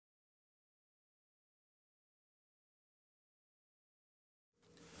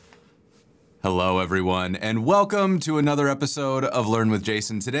Hello, everyone, and welcome to another episode of Learn with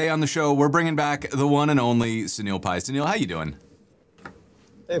Jason. Today on the show, we're bringing back the one and only Sunil Pai. Sunil, how you doing?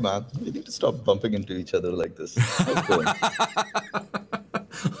 Hey man, we need to stop bumping into each other like this. How's it going?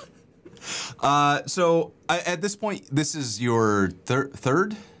 At this point, this is your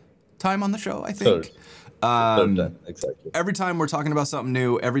third time on the show, I think. Third time, exactly. Every time we're talking about something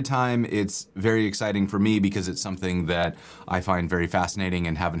new, every time it's very exciting for me because it's something that I find very fascinating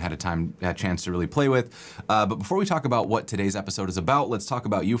and haven't had a chance to really play with. But before we talk about what today's episode is about, let's talk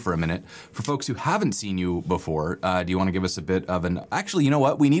about you for a minute. For folks who haven't seen you before, do you want to give us a bit of an... Actually, you know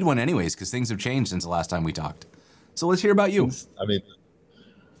what? We need one anyways because things have changed since the last time we talked. So let's hear about you.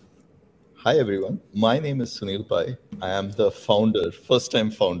 Hi everyone. My name is Sunil Pai. I am the founder,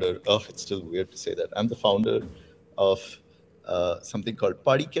 first-time founder. Oh, it's still weird to say that. I'm the founder of something called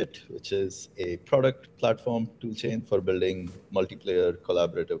Partykit, which is a product platform toolchain for building multiplayer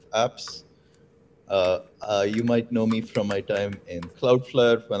collaborative apps. You might know me from my time in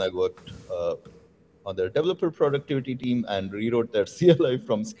Cloudflare when I worked on their developer productivity team and rewrote their CLI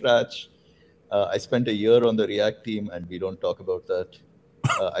from scratch. I spent a year on the React team, and we don't talk about that.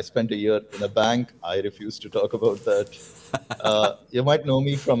 I spent a year in a bank. I refuse to talk about that. You might know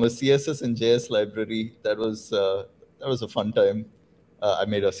me from a CSS and JS library. That was a fun time. I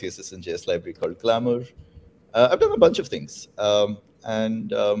made a CSS and JS library called Glamour. I've done a bunch of things,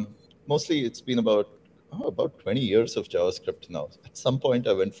 and mostly it's been about 20 years of JavaScript now. At some point,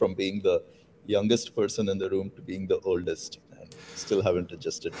 I went from being the youngest person in the room to being the oldest, and still haven't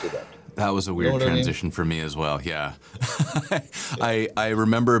adjusted to that. That was a weird transition for me as well. Yeah, I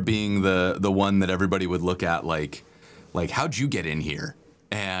remember being the one that everybody would look at like how'd you get in here?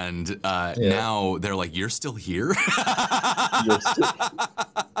 And now they're like, you're still here.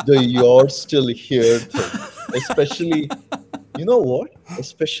 You're still here thing. Especially, you know what?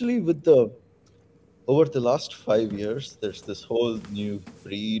 Especially with over the last 5 years, there's this whole new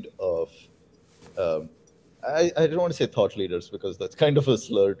breed of. I don't want to say thought leaders because that's kind of a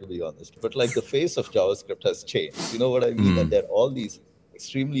slur, to be honest. But like the face of JavaScript has changed. You know what I mean? And they're all these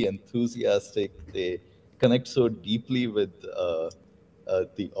extremely enthusiastic. They connect so deeply with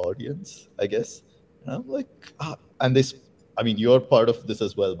the audience, I guess. And I'm like, and this. I mean, you're part of this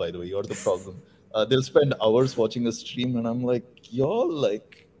as well, by the way. You're the problem. They'll spend hours watching a stream, and I'm like, y'all,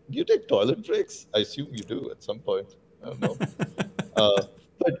 like, do you take toilet breaks? I assume you do at some point. I don't know.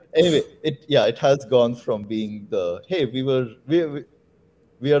 But anyway, it has gone from being the, hey, we are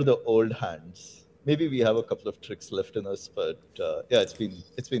the old hands. Maybe we have a couple of tricks left in us, but yeah, it's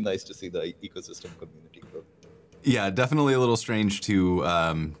been nice to see the ecosystem community grow. Yeah, definitely a little strange to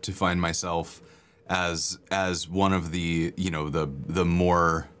find myself as one of the the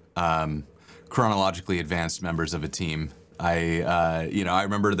more chronologically advanced members of a team. I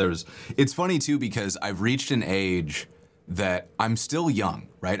remember it's funny too because I've reached an age that I'm still young,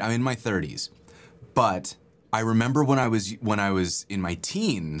 right? I'm in my 30s, but I remember when I was in my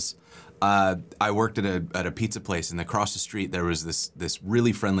teens, I worked at a pizza place, and across the street there was this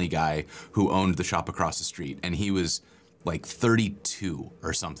really friendly guy who owned the shop across the street, and he was like 32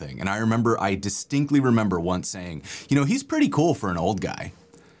 or something. And I distinctly remember once saying, he's pretty cool for an old guy.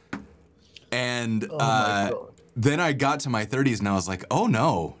 And then I got to my 30s and I was like, oh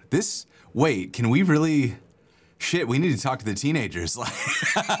no, wait, can we really? Shit, we need to talk to the teenagers. Like,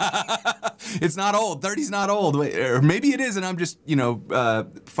 it's not old. 30's not old. Or maybe it is, and I'm just,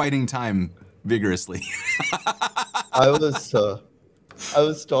 fighting time vigorously. I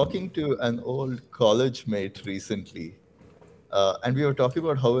was talking to an old college mate recently, and we were talking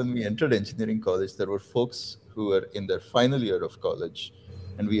about how when we entered engineering college, there were folks who were in their final year of college,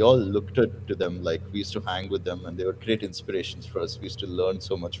 and we all looked up to them, like we used to hang with them, and they were great inspirations for us. We used to learn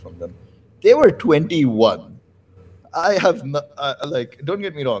so much from them. They were 21. I have not, don't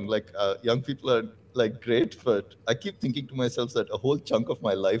get me wrong, young people are like great, but I keep thinking to myself that a whole chunk of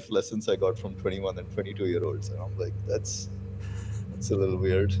my life lessons I got from 21 and 22-year-olds, and I'm like, that's a little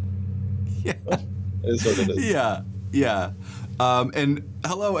weird. Yeah, it is what it is. Yeah. And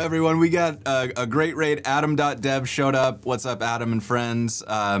hello everyone, we got a great raid. Adam.dev showed up. What's up, Adam and friends?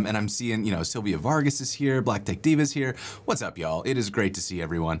 And I'm seeing, Sylvia Vargas is here, Black Tech Diva's here. What's up, y'all? It is great to see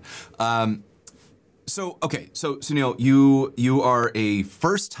everyone. So Sunil, you are a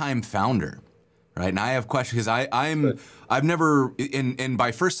first-time founder, right? And I have questions because I've never, and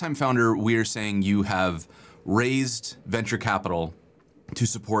by first-time founder, we're saying you have raised venture capital to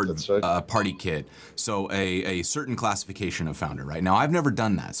support Partykit, so a certain classification of founder, right? Now, I've never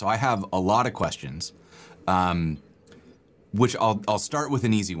done that, so I have a lot of questions, which I'll start with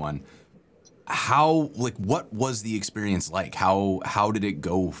an easy one. What was the experience like? How did it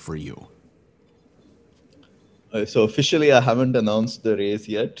go for you? So officially, I haven't announced the raise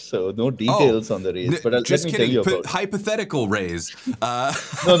yet, so no details on the raise. But let just me tell kidding. you about it. Hypothetical raise. No.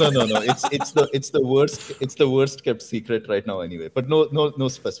 It's the worst kept secret right now anyway. But no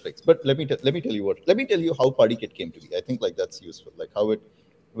specifics. But let me tell you how Partykit came to be. I think like that's useful. Like how it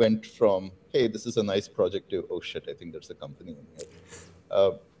went from, hey, this is a nice project, to, oh shit, I think there's a company in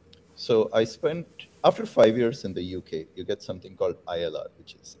here. So I spent, after 5 years in the UK, you get something called ILR,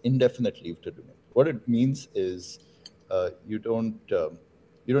 which is indefinite leave to remain. What it means is you don't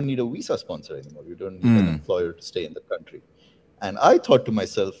need a visa sponsor anymore. You don't need an employer to stay in the country. And I thought to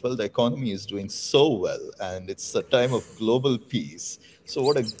myself, well, the economy is doing so well, and it's a time of global peace. So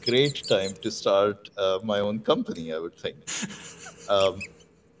what a great time to start my own company, I would think.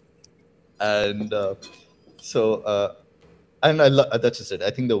 And that's just it. I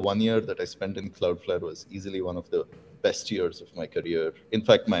think the 1 year that I spent in Cloudflare was easily one of the best years of my career. In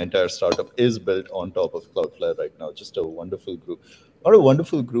fact, my entire startup is built on top of Cloudflare right now. Just a wonderful group, not a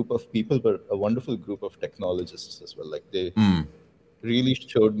wonderful group of people, but a wonderful group of technologists as well. Like they really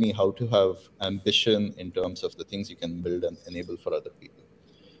showed me how to have ambition in terms of the things you can build and enable for other people.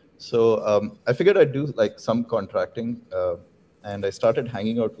 So I figured I'd do like some contracting, and I started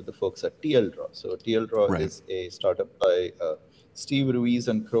hanging out with the folks at TLDraw. So TLDraw is a startup by Steve Ruiz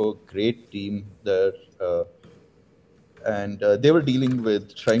and Crow, great team there. And they were dealing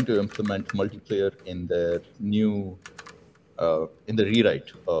with trying to implement multiplayer in their new, in the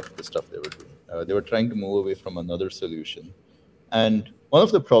rewrite of the stuff they were doing. They were trying to move away from another solution. And one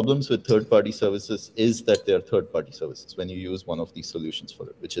of the problems with third-party services is that they're third-party services when you use one of these solutions for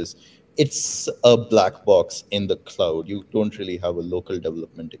it, which is it's a black box in the cloud. You don't really have a local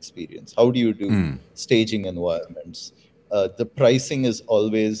development experience. How do you do staging environments? The pricing is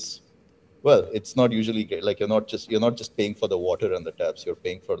always, well, it's not usually great. Like you're not just paying for the water and the taps. You're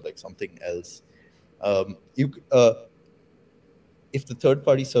paying for like something else. If the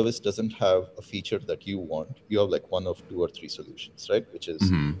third-party service doesn't have a feature that you want, you have like one of 2 or 3 solutions, right? Which is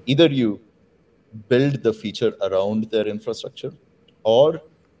either you build the feature around their infrastructure, or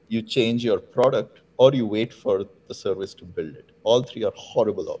you change your product, or you wait for the service to build it. All 3 are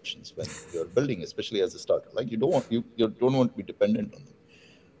horrible options when you're building, especially as a startup. Like you don't want to be dependent on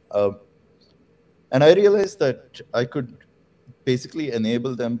them. And I realized that I could basically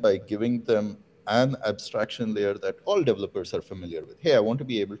enable them by giving them an abstraction layer that all developers are familiar with. Hey, I want to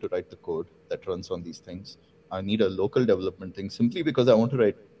be able to write the code that runs on these things. I need a local development thing simply because I want to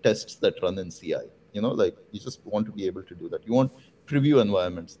write tests that run in CI. Like you just want to be able to do that. You want preview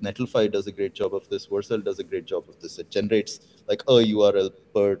environments. Netlify does a great job of this. Vercel does a great job of this. It generates like a URL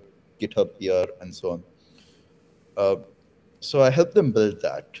per GitHub PR and so on. So I helped them build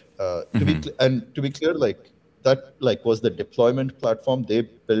that. To be clear, like that was the deployment platform. They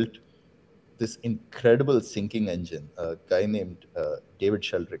built this incredible syncing engine. A guy named David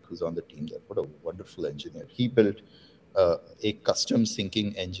Sheldrick, who's on the team there. What a wonderful engineer. He built a custom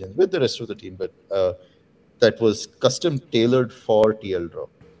syncing engine with the rest of the team, but that was custom tailored for TLDraw.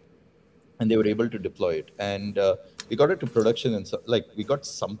 And they were able to deploy it. And we got it to production, and we got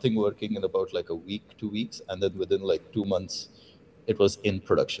something working in about like a week, 2 weeks, and then within like 2 months, it was in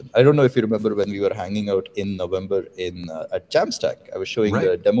production. I don't know if you remember when we were hanging out in November at Jamstack. I was showing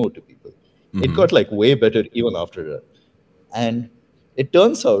the demo to people. It got like way better even after that. And it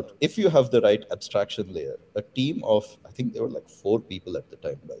turns out, if you have the right abstraction layer, a team of, I think there were like 4 people at the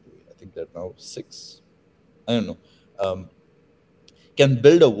time, by the way. I think they're now 6. I don't know. Can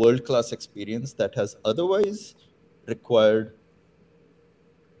build a world-class experience that has otherwise required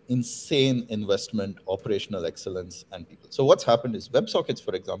insane investment, operational excellence, and people. So what's happened is WebSockets,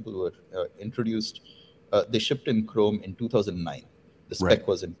 for example, were introduced. They shipped in Chrome in 2009. The spec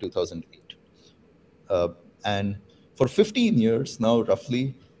was in 2008. And for 15 years now,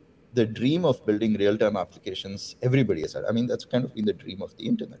 roughly, the dream of building real-time applications, everybody has had. I mean, that's kind of been the dream of the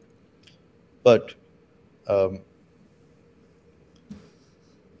internet. But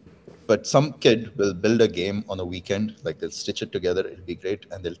some kid will build a game on a weekend, like they'll stitch it together, it'll be great,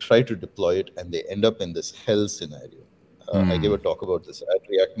 and they'll try to deploy it, and they end up in this hell scenario. I gave a talk about this at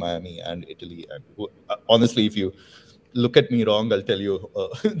React Miami and Italy. And honestly, if you look at me wrong, I'll tell you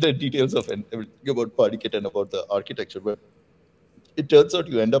the details of everything about Partykit and about the architecture. But it turns out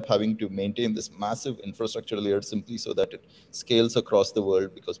you end up having to maintain this massive infrastructure layer simply so that it scales across the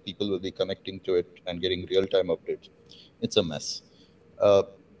world, because people will be connecting to it and getting real-time updates. It's a mess.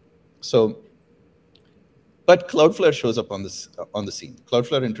 But Cloudflare shows up on the scene.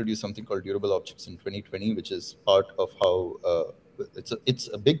 Cloudflare introduced something called durable objects in 2020, which is part of how it's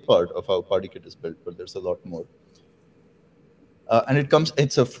a big part of how Partykit is built, but there's a lot more. And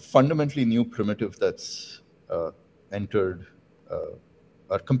it's a fundamentally new primitive that's entered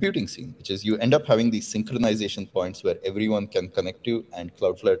our computing scene, which is you end up having these synchronization points where everyone can connect to, and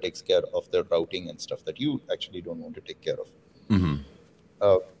Cloudflare takes care of the routing and stuff that you actually don't want to take care of.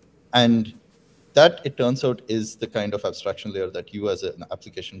 And that, it turns out, is the kind of abstraction layer that you as an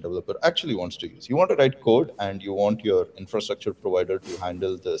application developer actually wants to use. You want to write code, and you want your infrastructure provider to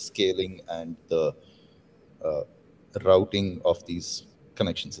handle the scaling and the routing of these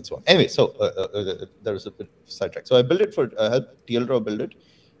connections and so on. Anyway, so there was a bit of sidetrack. So I built it for, helped TLDraw build it.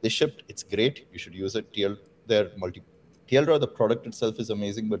 They shipped. It's great. You should use it. TLDraw, the product itself is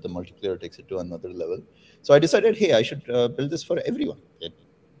amazing, but the multiplayer takes it to another level. So I decided, hey, I should build this for everyone. It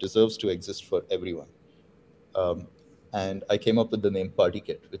deserves to exist for everyone. And I came up with the name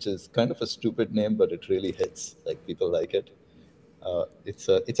Partykit, which is kind of a stupid name, but it really hits. Like, people like it. It's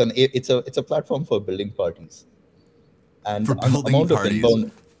a platform for building parties. And for the building amount parties. of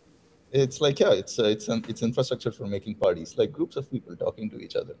inbound, it's like, yeah, it's infrastructure for making parties, like groups of people talking to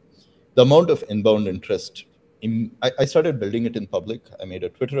each other. The amount of inbound interest. I started building it in public. I made a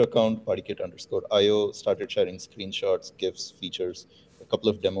Twitter account, partykit_io, started sharing screenshots, GIFs, features, a couple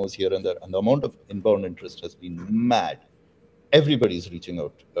of demos here and there, and the amount of inbound interest has been mad. Everybody's reaching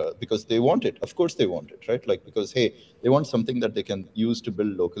out because they want it. Of course they want it, right? Like, because, hey, they want something that they can use to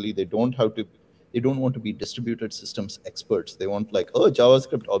build locally. They don't want to be distributed systems experts. They want, like, oh,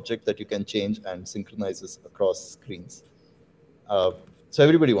 JavaScript object that you can change and synchronizes across screens. So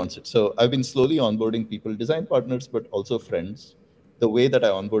everybody wants it. So I've been slowly onboarding people, design partners, but also friends. The way that I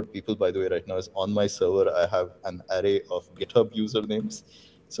onboard people, by the way, right now is on my server, I have an array of GitHub usernames.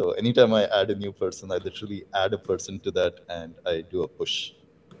 So anytime I add a new person, I literally add a person to that and I do a push.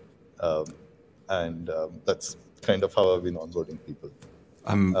 That's kind of how I've been onboarding people.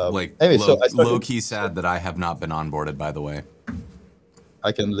 I'm anyway, low-key sad that I have not been onboarded, by the way.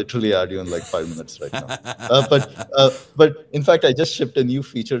 I can literally add you in like 5 minutes right now. But in fact, I just shipped a new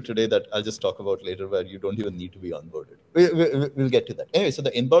feature today that I'll just talk about later, where you don't even need to be onboarded. We'll get to that. Anyway, so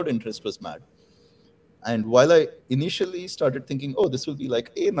the inbound interest was mad. And while I initially started thinking, oh, this will be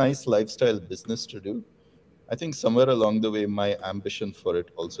like a nice lifestyle business to do, I think somewhere along the way, my ambition for it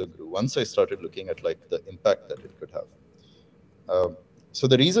also grew. Once I started looking at like the impact that it could have. So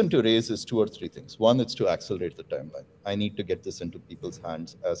the reason to raise is 2 or 3 things. One, it's to accelerate the timeline. I need to get this into people's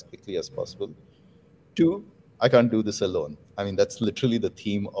hands as quickly as possible. 2, I can't do this alone. I mean, that's literally the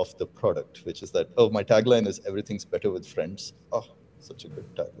theme of the product, which is that, oh, my tagline is everything's better with friends. Oh, such a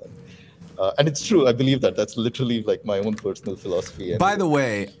good tagline. And it's true. I believe that. That's literally like my own personal philosophy. By the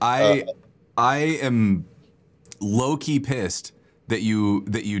way, I am low-key pissed that you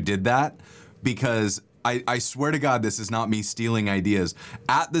did that, because I swear to God, this is not me stealing ideas.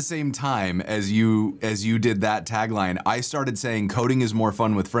 At the same time as you did that tagline, I started saying coding is more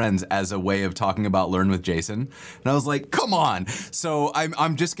fun with friends as a way of talking about Learn with Jason. And I was like, come on. So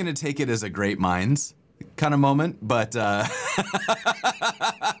I'm just gonna take it as a great minds kind of moment, but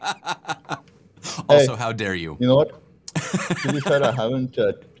also, how dare you? You know what? To be fair, I haven't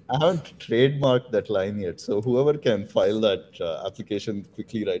trademarked that line yet. So whoever can file that application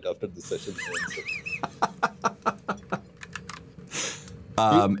quickly right after the session ends.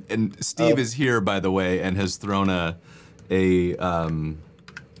 And Steve is here, by the way, and has thrown a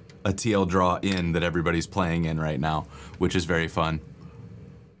TLDraw in that everybody's playing in right now, which is very fun.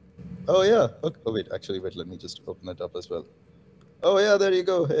 Oh yeah. Okay. Oh wait, actually, wait. Let me just open it up as well. Oh yeah, there you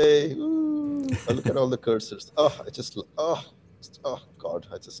go. Hey, ooh. Oh, look at all the cursors. Oh God,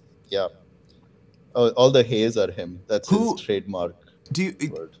 yeah. Oh, all the haze are him. That's his trademark.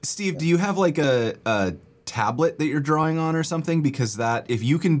 Steve, do you have like a tablet that you're drawing on or something? Because that, if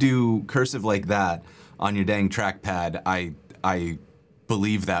you can do cursive like that on your dang trackpad, I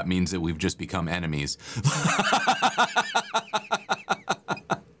believe that means that we've just become enemies.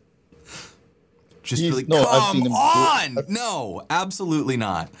 Just really, no, come I've seen him on! No, absolutely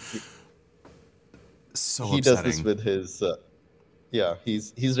not. So he upsetting. Does this with his, yeah,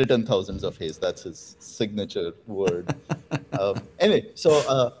 he's written thousands of haze. That's his signature word. Anyway,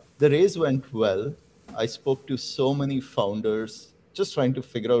 so the raise went well. I spoke to so many founders, just trying to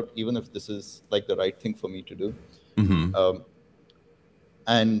figure out even if this is like the right thing for me to do. Mm-hmm.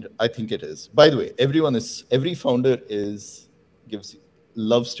 And I think it is. By the way, every founder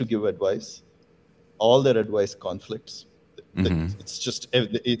loves to give advice. All their advice conflicts. Mm-hmm.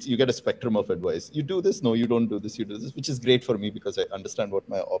 You get a spectrum of advice. You do this, no, you don't do this, you do this, which is great for me because I understand what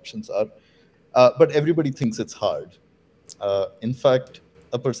my options are. But everybody thinks it's hard. In fact,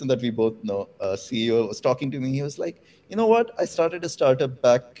 a person that we both know, a CEO, was talking to me. He was like, you know what? I started a startup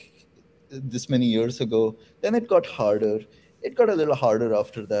back this many years ago. Then it got harder. It got a little harder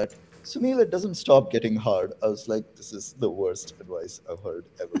after that. Sunil, it doesn't stop getting hard. I was like, this is the worst advice I've heard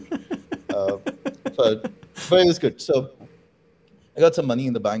ever. uh, but it was good. So I got some money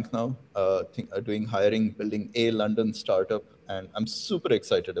in the bank now, doing hiring, building a London startup, and I'm super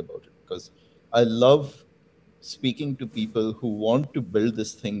excited about it because I love speaking to people who want to build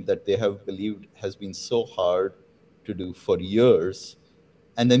this thing that they have believed has been so hard to do for years.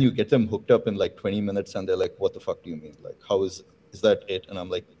 And then you get them hooked up in like 20 minutes and they're like, what the fuck do you mean? Like, how is that it? And I'm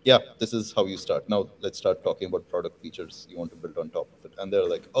like, yeah, this is how you start. Now let's start talking about product features you want to build on top of it. And they're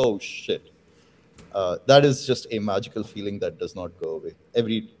like, oh shit. That is just a magical feeling that does not go away.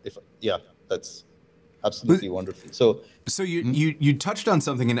 That's absolutely wonderful. So you touched on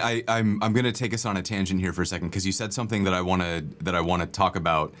something, and I'm going to take us on a tangent here for a second because you said something that I want to talk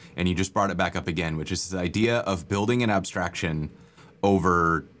about, and you just brought it back up again, which is the idea of building an abstraction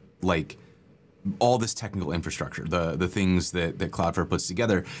over like all this technical infrastructure, the things that Cloudflare puts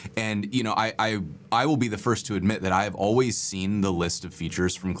together. And you know, I will be the first to admit that I have always seen the list of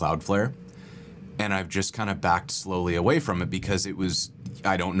features from Cloudflare, and I've just kind of backed slowly away from it because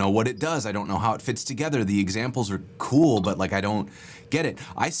I don't know what it does. I don't know how it fits together. The examples are cool, but like I don't get it.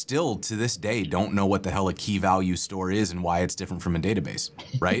 I still, to this day, don't know what the hell a key value store is and why it's different from a database,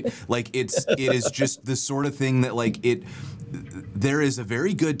 right? Like it is just the sort of thing that like there is a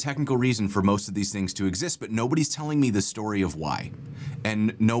very good technical reason for most of these things to exist, but nobody's telling me the story of why.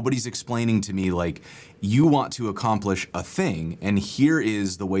 And nobody's explaining to me like, you want to accomplish a thing, and here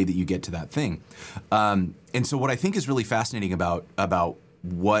is the way that you get to that thing. And so what I think is really fascinating about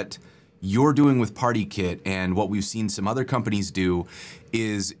what you're doing with Partykit and what we've seen some other companies do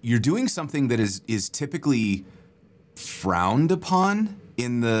is you're doing something that is typically frowned upon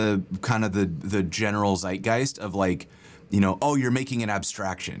in the kind of the general zeitgeist of like, you know, oh, you're making an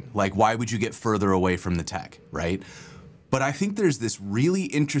abstraction. Like, why would you get further away from the tech, right? But I think there's this really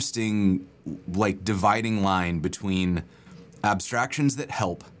interesting like dividing line between abstractions that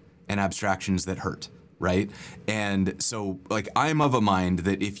help and abstractions that hurt, right? And so like I'm of a mind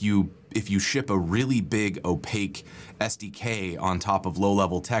that if you ship a really big opaque SDK on top of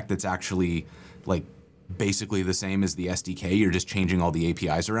low-level tech that's actually like basically the same as the SDK, you're just changing all the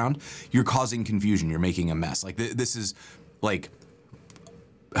APIs around, you're causing confusion, you're making a mess. Like this is like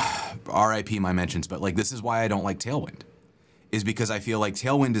RIP my mentions, but like this is why I don't like Tailwind, is because I feel like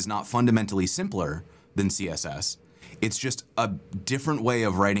Tailwind is not fundamentally simpler than CSS. It's just a different way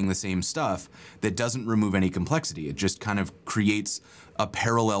of writing the same stuff that doesn't remove any complexity. It just kind of creates a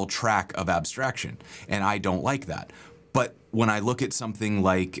parallel track of abstraction, and I don't like that. But when I look at something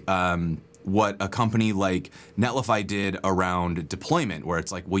like what a company like Netlify did around deployment, where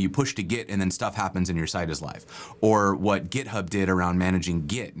it's like, well, you push to Git and then stuff happens and your site is live, or what GitHub did around managing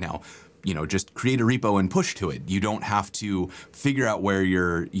Git. Now, you know, just create a repo and push to it. You don't have to figure out where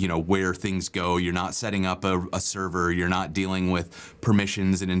where things go. You're not setting up a server. You're not dealing with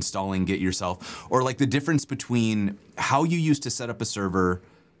permissions and installing Git yourself. Or like the difference between how you used to set up a server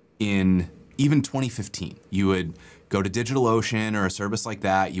in even 2015. You would go to DigitalOcean or a service like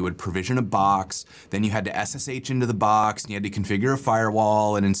that, you would provision a box, then you had to SSH into the box, and you had to configure a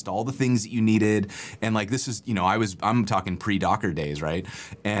firewall and install the things that you needed. And like this is, you know, I'm talking pre-Docker days, right?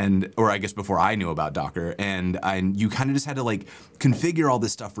 Or I guess before I knew about Docker. And you kind of just had to like configure all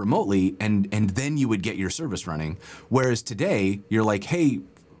this stuff remotely, and then you would get your service running. Whereas today, you're like, hey,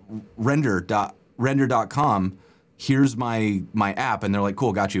 render.com, here's my app, and they're like,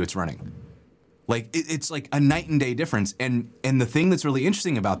 cool, got you, it's running. Like it's like a night and day difference. And the thing that's really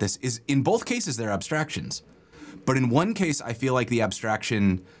interesting about this is in both cases they're abstractions. But in one case, I feel like the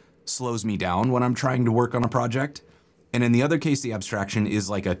abstraction slows me down when I'm trying to work on a project. And in the other case, the abstraction is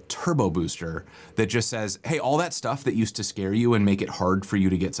like a turbo booster that just says, hey, all that stuff that used to scare you and make it hard for you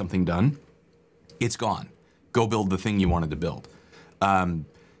to get something done, it's gone. Go build the thing you wanted to build.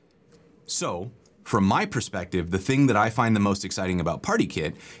 So from my perspective, the thing that I find the most exciting about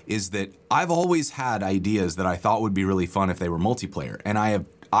Partykit is that I've always had ideas that I thought would be really fun if they were multiplayer. And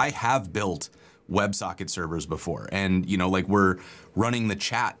I have built WebSocket servers before. And you know, like we're running the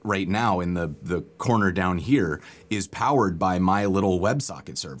chat right now in the corner down here is powered by my little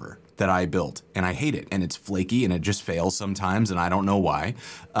WebSocket server that I built, and I hate it, and it's flaky, and it just fails sometimes, and I don't know why,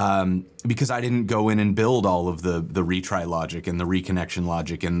 because I didn't go in and build all of the retry logic and the reconnection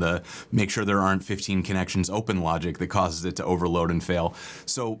logic and the make sure there aren't 15 connections open logic that causes it to overload and fail.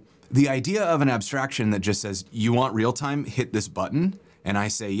 So the idea of an abstraction that just says, you want real time, hit this button, and I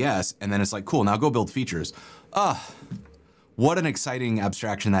say yes, and then it's like, cool, now go build features. What an exciting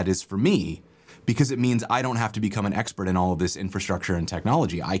abstraction that is for me, because it means I don't have to become an expert in all of this infrastructure and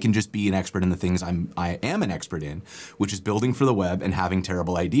technology. I can just be an expert in the things I am an expert in, which is building for the web and having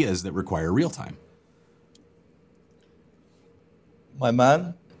terrible ideas that require real time. My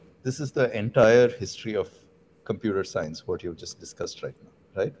man, this is the entire history of computer science, what you've just discussed right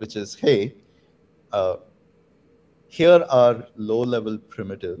now, right? Which is, hey, here are low-level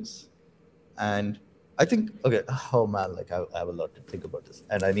primitives, and I think, okay, oh man, like I have a lot to think about this,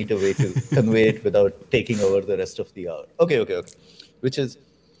 and I need a way to convey it without taking over the rest of the hour. Okay. Which is,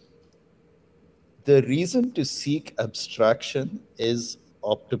 the reason to seek abstraction is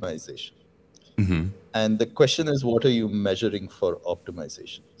optimization. Mm-hmm. And the question is, what are you measuring for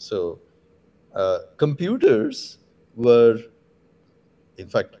optimization? So computers were, in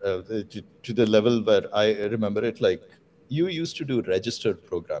fact, to the level where I remember it, like you used to do registered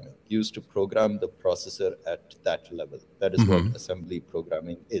programming. You used to program the processor at that level. That is what assembly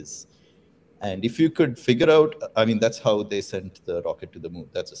programming is. And if you could figure out, I mean, that's how they sent the rocket to the moon.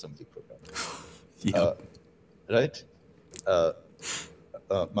 That's assembly programming. Right?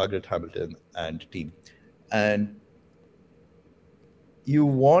 Margaret Hamilton and team. And you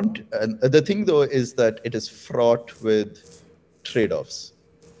want, and the thing though is that it is fraught with trade-offs.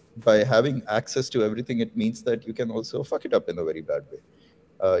 By having access to everything, it means that you can also fuck it up in a very bad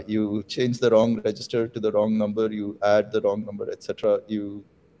way. You change the wrong register to the wrong number, you add the wrong number, etc.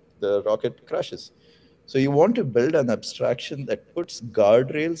 The rocket crashes. So you want to build an abstraction that puts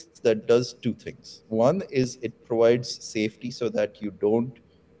guardrails that does two things. One is it provides safety so that you don't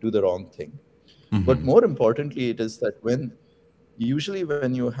do the wrong thing. But more importantly, it is that usually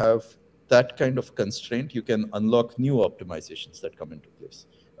when you have that kind of constraint, you can unlock new optimizations that come into place.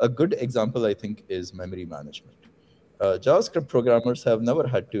 A good example, I think, is memory management. JavaScript programmers have never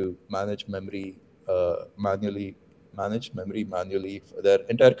had to manage memory manually for their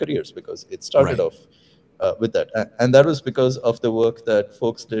entire careers, because it started off with that. And that was because of the work that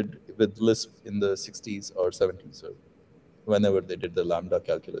folks did with Lisp in the 60s or 70s, or whenever they did the lambda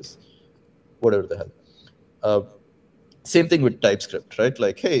calculus, whatever the hell. Same thing with TypeScript, right?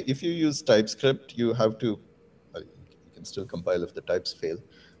 Like, hey, if you use TypeScript, you have to, you can still compile if the types fail.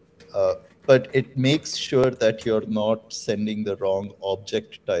 But it makes sure that you're not sending the wrong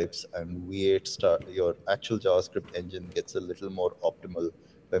object types, and V8 your actual JavaScript engine gets a little more optimal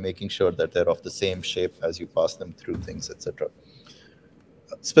by making sure that they're of the same shape as you pass them through things, etc.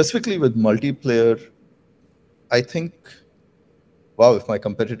 Specifically with multiplayer, I think, wow, if my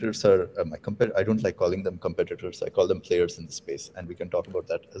competitors are, I don't like calling them competitors, I call them players in the space, and we can talk about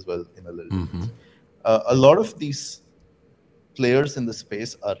that as well in a little bit. A lot of these players in the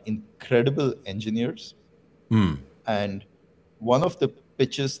space are incredible engineers. And one of the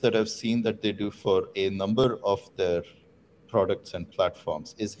pitches that I've seen that they do for a number of their products and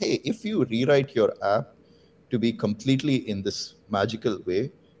platforms is, hey, if you rewrite your app to be completely in this magical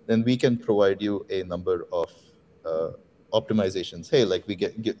way, then we can provide you a number of optimizations. Hey, like we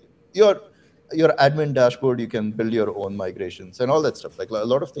get your admin dashboard, you can build your own migrations and all that stuff. Like a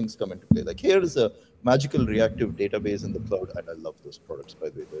lot of things come into play. Like here is a magical reactive database in the cloud, and I love those products, by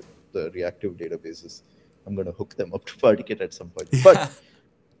the way. The reactive databases, I'm going to hook them up to Partykit at some point.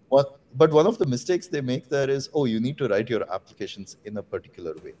 But one of the mistakes they make there is, oh, you need to write your applications in a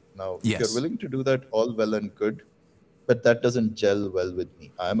particular way. Now, if you're willing to do that, all well and good, but that doesn't gel well with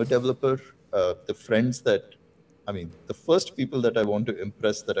me. I'm a developer. The first people that I want to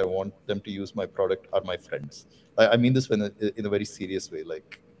impress, that I want them to use my product, are my friends. I mean this in a very serious way.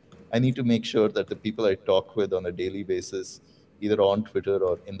 Like, I need to make sure that the people I talk with on a daily basis, either on Twitter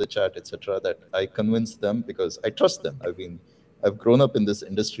or in the chat, etc., that I convince them because I trust them. I've grown up in this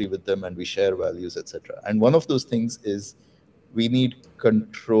industry with them, and we share values, etc. And one of those things is we need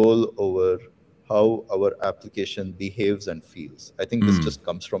control over how our application behaves and feels. I think this just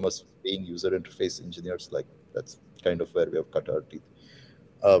comes from us being user interface engineers. Like, that's kind of where we have cut our teeth.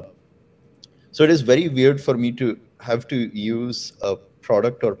 So it is very weird for me to have to use a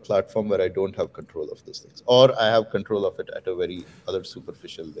product or platform where I don't have control of those things, or I have control of it at a very other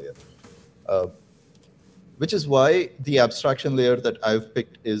superficial layer. Which is why the abstraction layer that I've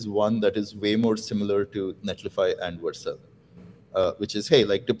picked is one that is way more similar to Netlify and Vercel. Which is, hey,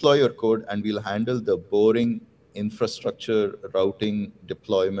 like, deploy your code and we'll handle the boring infrastructure, routing,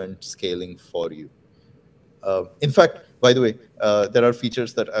 deployment, scaling for you. In fact, by the way, there are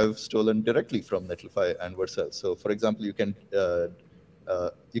features that I've stolen directly from Netlify and Vercel. So for example, you can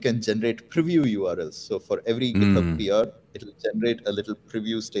generate preview URLs. So for every GitHub PR, it'll generate a little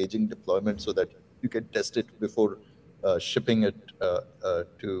preview staging deployment so that you can test it before shipping it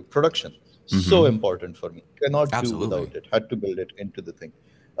to production. So important for me. Cannot do without it. Had to build it into the thing.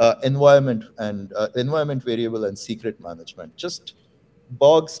 environment variable and secret management, just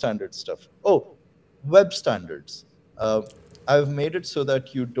bog standard stuff. Oh, web standards. I've made it so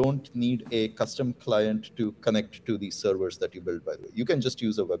that you don't need a custom client to connect to these servers that you build, by the way. You can just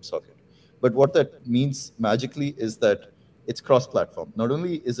use a WebSocket. But what that means magically is that it's cross-platform. Not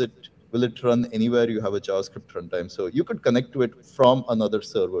only will it run anywhere you have a JavaScript runtime, so you could connect to it from another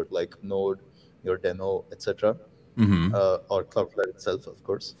server like Node, your Deno, etc., or Cloudflare itself, of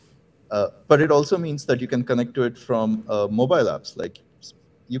course. But it also means that you can connect to it from mobile apps. Like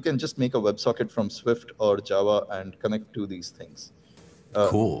you can just make a WebSocket from Swift or Java and connect to these things.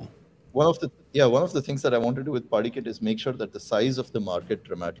 Cool. One of the things that I want to do with Partykit is make sure that the size of the market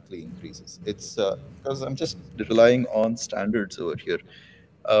dramatically increases. It's because I'm just relying on standards over here.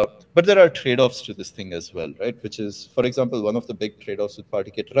 But there are trade-offs to this thing as well, right? Which is, for example, one of the big trade-offs with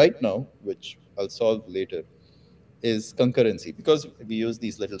Partykit right now, which I'll solve later, is concurrency. Because we use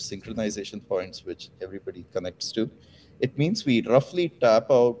these little synchronization points which everybody connects to, it means we roughly tap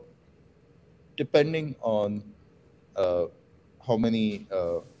out, depending on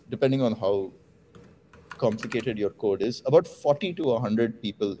depending on how complicated your code is, about 40 to 100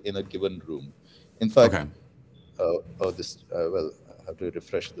 people in a given room. In fact, well, I have to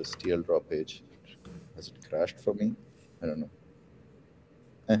refresh this TL draw page. Has it crashed for me? I don't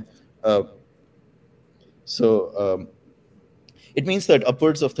know. It means that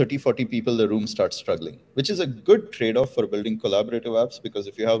upwards of 30, 40 people, the room starts struggling, which is a good trade-off for building collaborative apps, because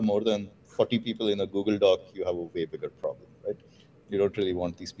if you have more than 40 people in a Google Doc, you have a way bigger problem, right? You don't really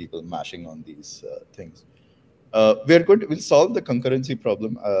want these people mashing on these things. We'll solve the concurrency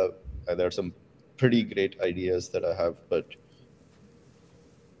problem. There are some pretty great ideas that I have, but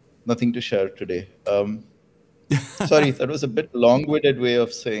nothing to share today. Sorry, that was a bit long-winded way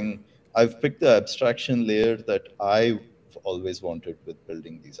of saying I've picked the abstraction layer that I've always wanted with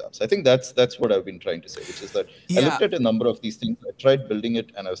building these apps. I think that's what I've been trying to say, which is that I looked at a number of these things, I tried building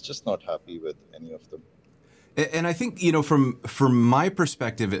it, and I was just not happy with any of them. And I think, from my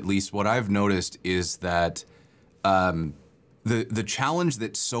perspective, at least, what I've noticed is that the challenge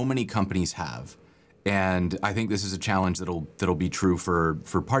that so many companies have, and I think this is a challenge that'll be true for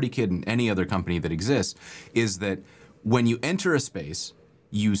Partykit and any other company that exists, is that when you enter a space,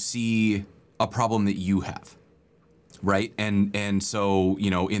 you see a problem that you have, right? And so,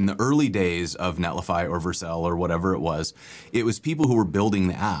 in the early days of Netlify or Vercel or whatever it was people who were building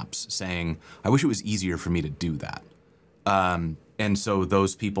the apps saying, I wish it was easier for me to do that. And so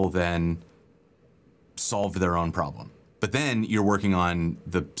those people then solved their own problem. But then you're working on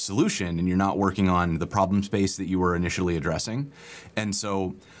the solution and you're not working on the problem space that you were initially addressing. And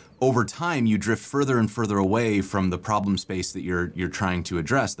so over time, you drift further and further away from the problem space that you're trying to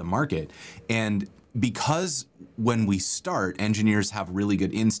address, the market. And because when we start, engineers have really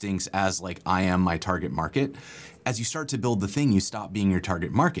good instincts as like, I am my target market. As you start to build the thing, you stop being your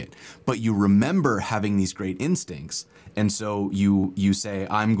target market. But you remember having these great instincts. And so you say,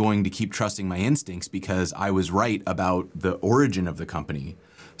 I'm going to keep trusting my instincts because I was right about the origin of the company.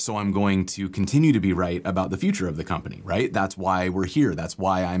 So I'm going to continue to be right about the future of the company, right? That's why we're here. That's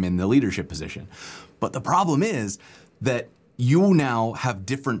why I'm in the leadership position. But the problem is that you now have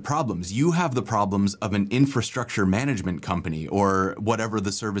different problems. You have the problems of an infrastructure management company or whatever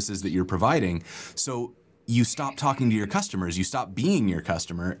the services that you're providing. So you stop talking to your customers, you stop being your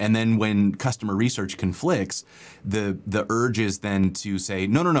customer, and then when customer research conflicts, the urge is then to say,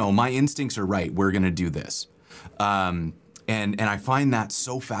 no, my instincts are right, we're gonna do this. And I find that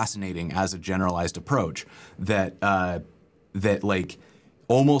so fascinating as a generalized approach that that like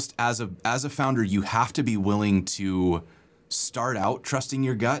almost as a founder, you have to be willing to start out trusting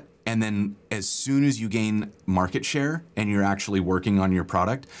your gut, and then as soon as you gain market share and you're actually working on your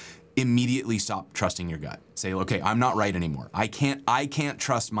product, immediately stop trusting your gut. Say, okay, I'm not right anymore. I can't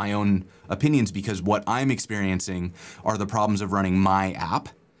trust my own opinions because what I'm experiencing are the problems of running my app.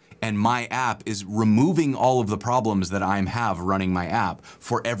 And my app is removing all of the problems that I have running my app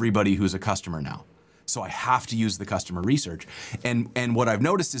for everybody who's a customer now. So I have to use the customer research. And what I've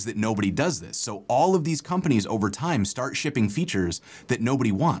noticed is that nobody does this. So all of these companies over time start shipping features that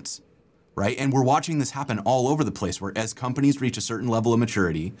nobody wants, right? And we're watching this happen all over the place, where as companies reach a certain level of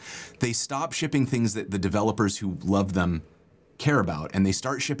maturity, they stop shipping things that the developers who love them care about, and they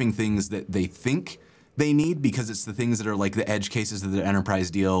start shipping things that they think they need because it's the things that are like the edge cases of the enterprise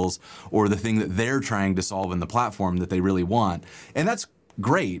deals or the thing that they're trying to solve in the platform that they really want. And that's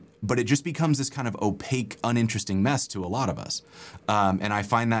great, but it just becomes this kind of opaque, uninteresting mess to a lot of us. And I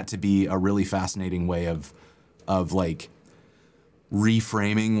find that to be a really fascinating way of like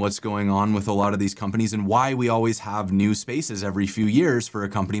reframing what's going on with a lot of these companies and why we always have new spaces every few years for a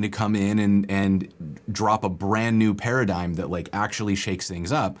company to come in and drop a brand new paradigm that like actually shakes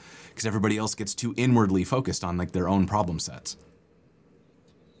things up, because everybody else gets too inwardly focused on like their own problem sets.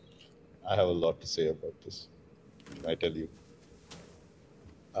 I have a lot to say about this. Can I tell you?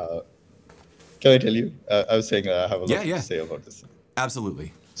 Can I tell you? I was saying I have a lot to say about this.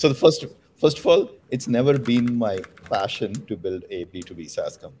 Absolutely. So the first of all, it's never been my passion to build a B2B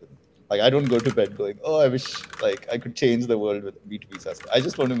SaaS company. Like I don't go to bed going, oh, I wish like I could change the world with B2B SaaS. I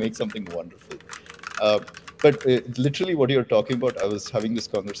just want to make something wonderful. But literally what you're talking about, I was having this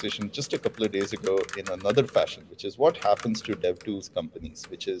conversation just a couple of days ago in another fashion, which is what happens to dev tools companies,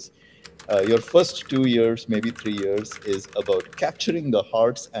 which is your first 2 years, maybe 3 years is about capturing the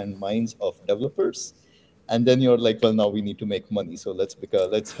hearts and minds of developers. And then you're like, well, now we need to make money. So let's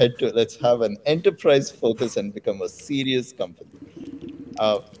have an enterprise focus and become a serious company.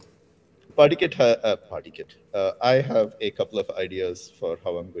 Partykit. I have a couple of ideas for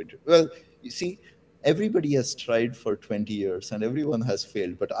how I'm going to. Well, you see, everybody has tried for 20 years and everyone has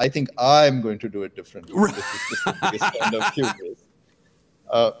failed, but I think I'm going to do it differently. This is just the biggest kind of hubris.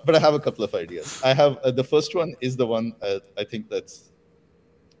 But I have a couple of ideas. I have the first one is the one I think that's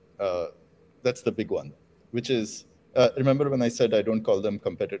the big one, which is remember when I said I don't call them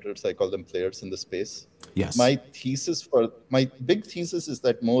competitors, I call them players in the space. Yes. My big thesis is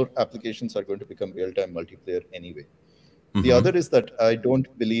that more applications are going to become real-time multiplayer anyway. Mm-hmm. The other is that I don't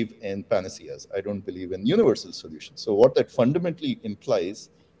believe in panaceas. I don't believe in universal solutions. So what that fundamentally implies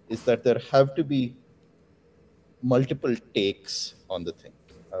is that there have to be multiple takes on the thing.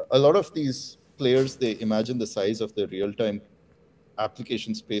 A lot of these players, they imagine the size of the real-time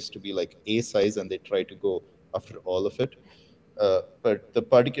application space to be like a size, and they try to go after all of it. But the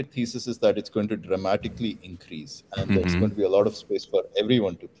Partykit thesis is that it's going to dramatically increase, and there's going to be a lot of space for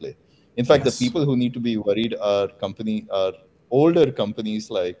everyone to play. In fact, the people who need to be worried are older companies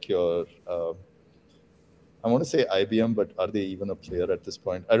like your, I want to say IBM, but are they even a player at this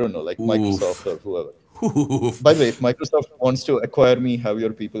point? I don't know, like Microsoft or whoever. By the way, if Microsoft wants to acquire me, have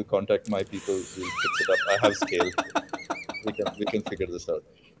your people contact my people. We'll fix it up. I have scale. We can figure this out.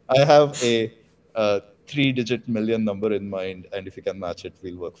 I have a 3-digit million number in mind, and if you can match it,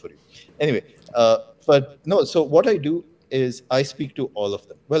 we'll work for you. Anyway, but no. So what I do is I speak to all of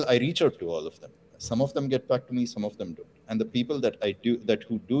them. Well, I reach out to all of them. Some of them get back to me, some of them don't. And the people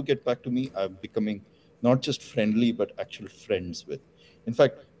who do get back to me, I'm becoming not just friendly, but actual friends with. In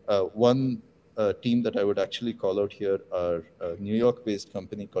fact, one team that I would actually call out here are a New York-based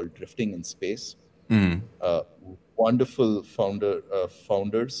company called Drifting in Space. Wonderful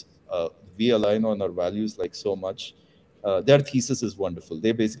founders. We align on our values like so much. Their thesis is wonderful.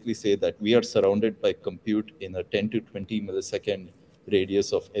 They basically say that we are surrounded by compute in a 10 to 20 millisecond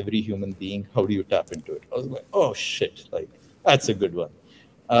radius of every human being. How do you tap into it? I was like, oh shit, like that's a good one.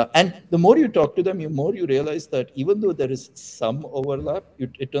 And the more you talk to them, the more you realize that even though there is some overlap,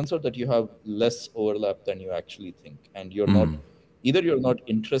 it turns out that you have less overlap than you actually think. And you're not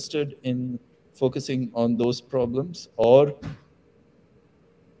interested in focusing on those problems, or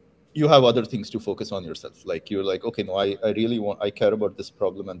you have other things to focus on yourself. Like you're like, okay, no, I care about this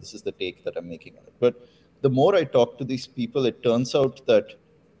problem, and this is the take that I'm making on it. But the more I talk to these people, it turns out that,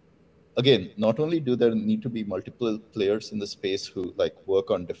 again, not only do there need to be multiple players in the space who like work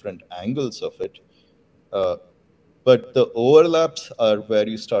on different angles of it, but the overlaps are where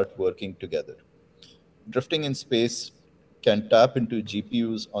you start working together. Drifting in Space can tap into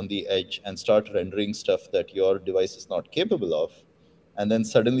GPUs on the edge and start rendering stuff that your device is not capable of. And then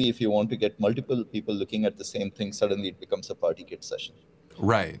suddenly, if you want to get multiple people looking at the same thing, suddenly it becomes a Partykit session.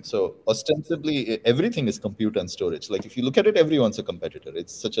 Right. So ostensibly, everything is compute and storage. Like if you look at it, everyone's a competitor.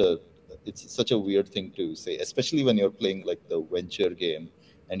 It's such a weird thing to say, especially when you're playing like the venture game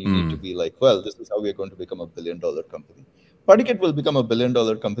and you need to be like, well, this is how we're going to become a $1 billion company. Partykit will become a $1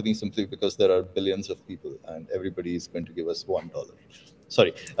 billion company simply because there are billions of people and everybody is going to give us $1.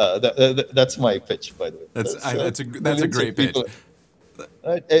 Sorry, that's my pitch, by the way. That's a great pitch.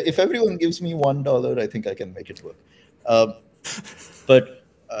 If everyone gives me $1, I think I can make it work. But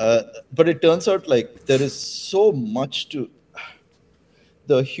it turns out like there is so much to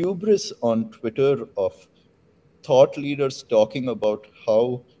the hubris on Twitter of thought leaders talking about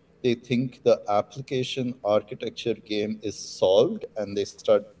how they think the application architecture game is solved, and they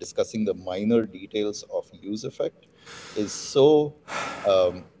start discussing the minor details of use effect is so,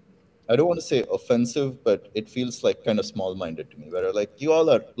 I don't want to say offensive, but it feels like kind of small-minded to me, where like you all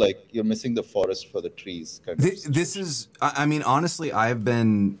are like, you're missing the forest for the trees. This is, I mean, honestly, I've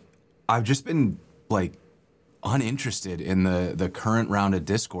just been like uninterested in the current round of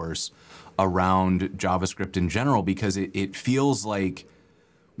discourse around JavaScript in general, because it feels like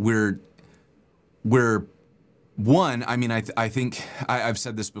we're one. I mean, I think I've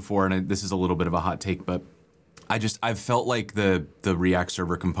said this before, and this is a little bit of a hot take, but I've felt like the React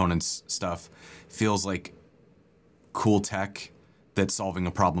server components stuff feels like cool tech that's solving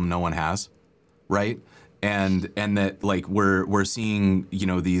a problem no one has, right? And that like we're seeing, you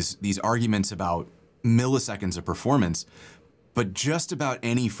know, these arguments about milliseconds of performance, but just about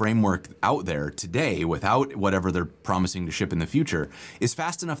any framework out there today, without whatever they're promising to ship in the future, is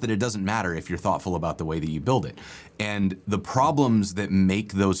fast enough that it doesn't matter if you're thoughtful about the way that you build it. And the problems that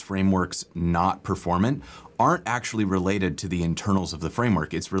make those frameworks not performant aren't actually related to the internals of the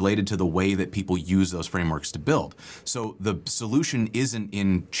framework. It's related to the way that people use those frameworks to build. So the solution isn't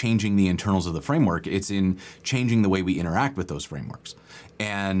in changing the internals of the framework, it's in changing the way we interact with those frameworks.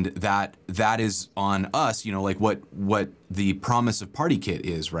 And that is on us, you know, like what the promise of Partykit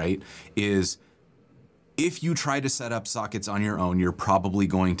is, right? Is if you try to set up sockets on your own, you're probably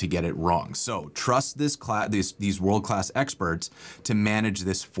going to get it wrong. So trust these world-class experts to manage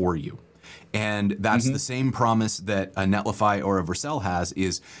this for you. And that's the same promise that a Netlify or a Vercel has,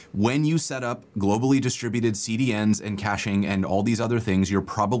 is when you set up globally distributed CDNs and caching and all these other things, you're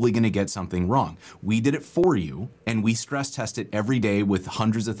probably going to get something wrong. We did it for you, and we stress test it every day with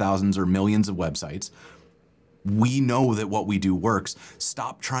hundreds of thousands or millions of websites. We know that what we do works.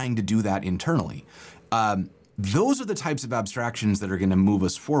 Stop trying to do that internally. Those are the types of abstractions that are going to move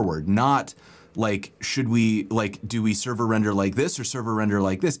us forward, not like, should we, like, do we server render like this or server render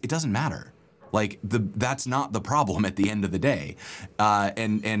like this? It doesn't matter. Like, that's not the problem at the end of the day.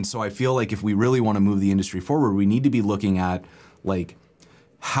 And so I feel like if we really want to move the industry forward, we need to be looking at, like,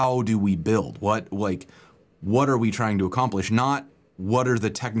 how do we build? What are we trying to accomplish? Not what are the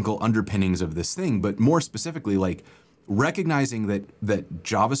technical underpinnings of this thing, but more specifically, like, recognizing that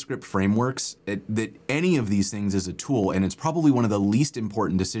JavaScript frameworks, that any of these things is a tool, and it's probably one of the least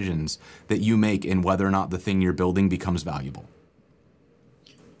important decisions that you make in whether or not the thing you're building becomes valuable.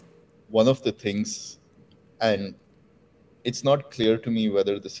 One of the things, and it's not clear to me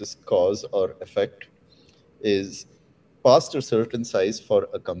whether this is cause or effect, is past a certain size for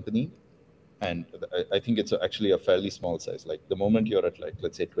a company, and I think it's actually a fairly small size. Like the moment you're at, like,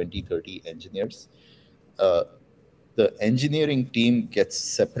 let's say 20, 30 engineers, the engineering team gets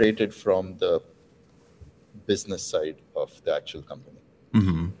separated from the business side of the actual company.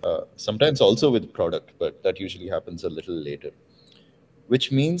 Sometimes also with product, but that usually happens a little later,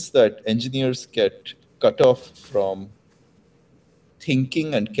 which means that engineers get cut off from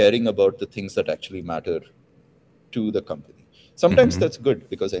thinking and caring about the things that actually matter to the company. Sometimes that's good,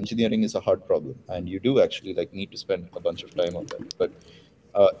 because engineering is a hard problem, and you do actually like need to spend a bunch of time on that. But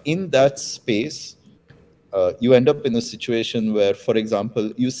in that space, you end up in a situation where, for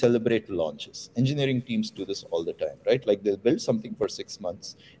example, you celebrate launches. Engineering teams do this all the time, right? Like they'll build something for 6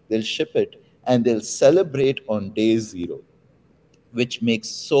 months, they'll ship it, and they'll celebrate on day 0, which makes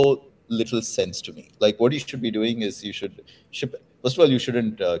so little sense to me. Like what you should be doing is you should ship it. First of all, you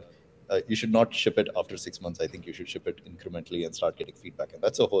should not ship it after 6 months. I think you should ship it incrementally and start getting feedback. And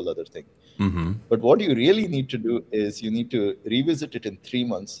that's a whole other thing. But what you really need to do is you need to revisit it in 3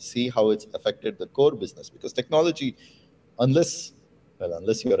 months, see how it's affected the core business. Because technology, unless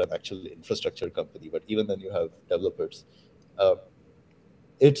you're an actual infrastructure company, but even then you have developers,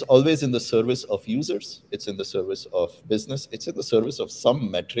 it's always in the service of users. It's in the service of business. It's in the service of some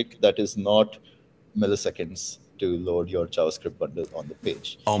metric that is not milliseconds to load your JavaScript bundle on the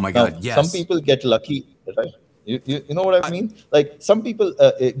page. Oh my God, now, yes. Some people get lucky, right? You know what I mean? Like some people,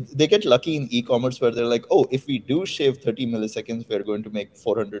 they get lucky in e-commerce where they're like, oh, if we do shave 30 milliseconds, we're going to make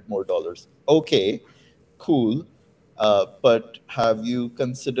 $400 more. Okay, cool. But have you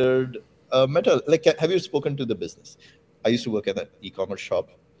considered Meta? Like, have you spoken to the business? I used to work at that e-commerce shop,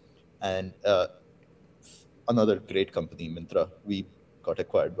 and another great company, Myntra, we got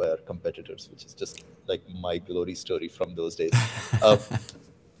acquired by our competitors, which is just like my glory story from those days.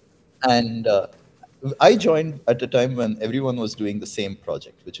 And I joined at a time when everyone was doing the same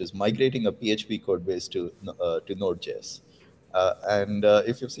project, which is migrating a PHP code base to Node.js. And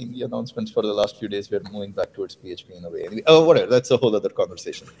if you've seen the announcements for the last few days, we're moving back towards PHP in a way. Anyway, whatever, that's a whole other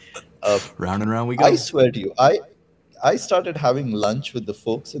conversation. Round and round we go. I swear to you, I started having lunch with the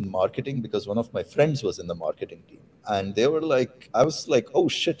folks in marketing because one of my friends was in the marketing team. And they were like, I was like, oh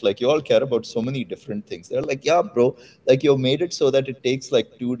shit, like you all care about so many different things. They're like, yeah, bro, like you made it so that it takes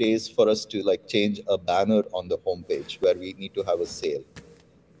like 2 days for us to like change a banner on the homepage where we need to have a sale.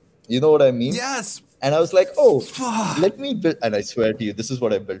 You know what I mean? Yes. And I was like, oh, Fuck. let me build. And I swear to you, this is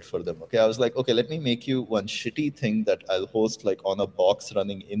what I built for them. Okay. I was like, okay, let me make you one shitty thing that I'll host like on a box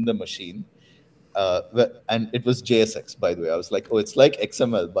running in the machine. And it was JSX, by the way. I was like, oh, it's like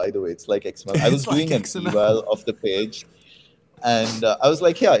XML, by the way. It's like XML. I was It's like doing an XML. eval of the page. And I was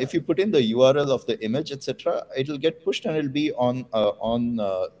like, yeah, if you put in the URL of the image, etc., it'll get pushed and it'll be on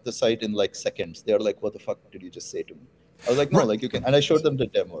the site in like seconds. They're like, what the fuck did you just say to me? I was like, no, Right. like you can. And I showed them the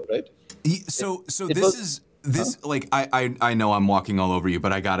demo, right? So It this was- is this like I know I'm walking all over you,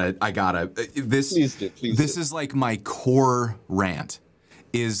 but I gotta this. Please do, please This do. is like my core rant,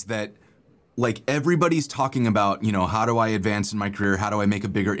 is that like everybody's talking about, you know, how do I advance in my career? How do I make a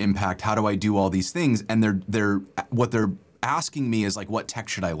bigger impact? How do I do all these things? And what they're asking me is like, what tech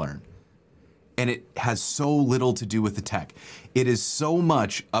should I learn? And it has so little to do with the tech. It is so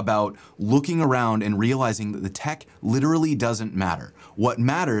much about looking around and realizing that the tech literally doesn't matter. What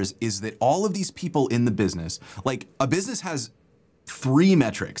matters is that all of these people in the business, like a business has 3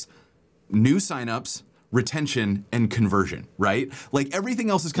 metrics: new signups, retention, and conversion, right? Like everything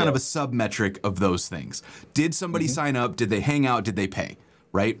else is kind of a sub-metric of those things. Did somebody sign up? Did they hang out? Did they pay,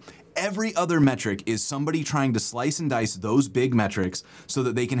 right? Every other metric is somebody trying to slice and dice those big metrics so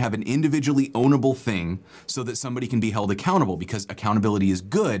that they can have an individually ownable thing so that somebody can be held accountable, because accountability is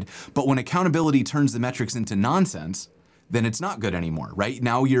good. But when accountability turns the metrics into nonsense, then it's not good anymore, right?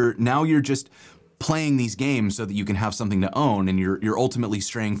 Now you're just playing these games so that you can have something to own, and you're ultimately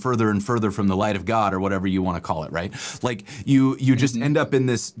straying further and further from the light of God, or whatever you want to call it, right? Like you just end up in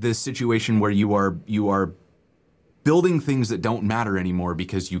this situation where you are building things that don't matter anymore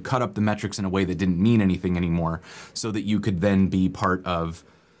because you cut up the metrics in a way that didn't mean anything anymore, so that you could then be part of,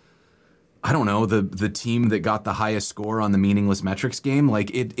 I don't know, the team that got the highest score on the meaningless metrics game.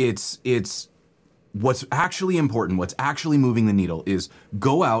 Like it's what's actually important, what's actually moving the needle is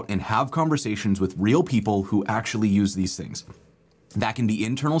go out and have conversations with real people who actually use these things. That can be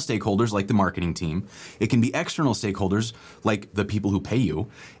internal stakeholders like the marketing team. It can be external stakeholders like the people who pay you,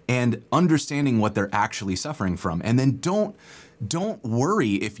 and understanding what they're actually suffering from. And then don't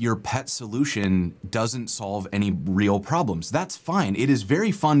worry if your pet solution doesn't solve any real problems. That's fine. It is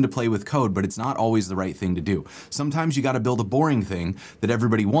very fun to play with code, but it's not always the right thing to do. Sometimes you got to build a boring thing that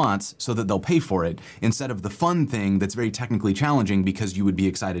everybody wants so that they'll pay for it, instead of the fun thing that's very technically challenging because you would be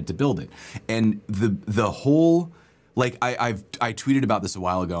excited to build it. And the whole, like I tweeted about this a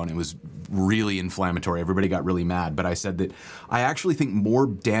while ago and it was really inflammatory. Everybody got really mad, but I said that I actually think more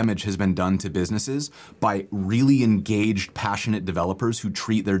damage has been done to businesses by really engaged, passionate developers who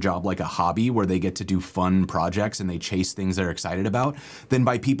treat their job like a hobby where they get to do fun projects and they chase things they're excited about, than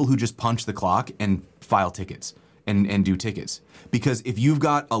by people who just punch the clock and file tickets and do tickets. Because if you've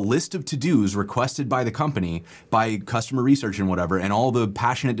got a list of to-dos requested by the company, by customer research and whatever, and all the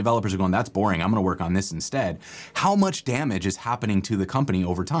passionate developers are going, that's boring, I'm gonna work on this instead, how much damage is happening to the company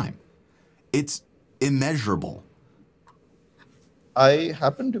over time? It's immeasurable. I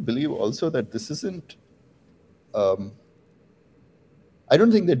happen to believe also that this isn't, I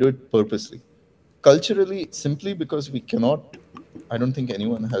don't think they do it purposely. Culturally, simply because we cannot, I don't think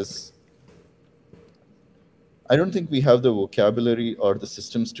we have the vocabulary or the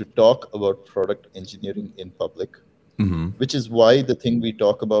systems to talk about product engineering in public, which is why the thing we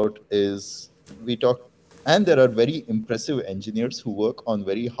talk about is and there are very impressive engineers who work on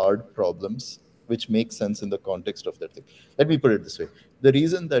very hard problems, which make sense in the context of that thing. Let me put it this way. The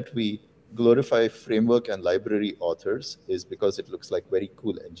reason that we glorify framework and library authors is because it looks like very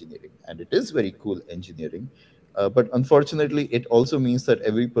cool engineering, and it is very cool engineering. But unfortunately, it also means that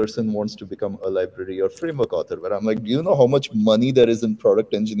every person wants to become a library or framework author, where I'm like, do you know how much money there is in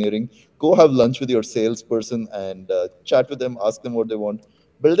product engineering? Go have lunch with your salesperson and chat with them, ask them what they want,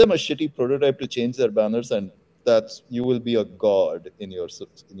 build them a shitty prototype to change their banners, and you will be a god in your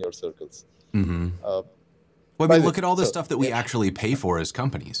circles. Well, I mean, look at all the stuff that we actually pay for as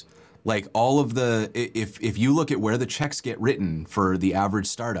companies. Like all of if you look at where the checks get written for the average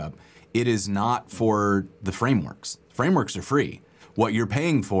startup, it is not for the frameworks. Frameworks are free. What you're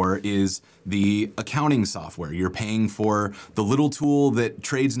paying for is the accounting software. You're paying for the little tool that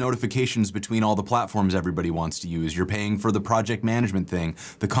trades notifications between all the platforms everybody wants to use. You're paying for the project management thing,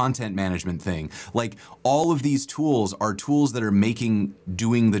 the content management thing. Like all of these tools are tools that are making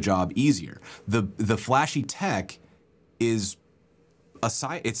doing the job easier. The flashy tech is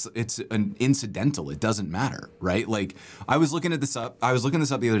aside, it's an incidental. It doesn't matter, right? Like I was looking this up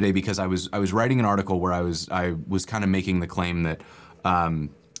the other day because I was writing an article where I was kind of making the claim that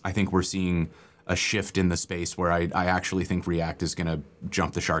I think we're seeing a shift in the space where I actually think React is going to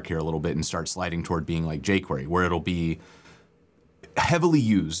jump the shark here a little bit and start sliding toward being like jQuery, where it'll be heavily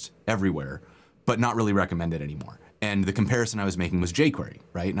used everywhere, but not really recommended anymore. And the comparison I was making was jQuery,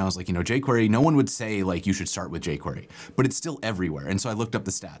 right? And I was like, jQuery, no one would say like you should start with jQuery, but it's still everywhere. And so I looked up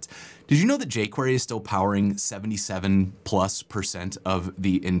the stats. Did you know that jQuery is still powering 77+% of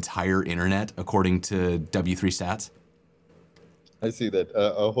the entire internet according to W3 Stats? I see that.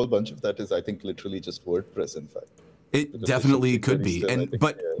 A whole bunch of that is, I think, literally just WordPress, in fact. It definitely could be.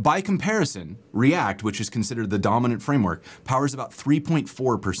 But by comparison, React, which is considered the dominant framework, powers about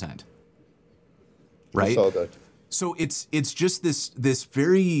 3.4%. Right? I saw that. So it's just this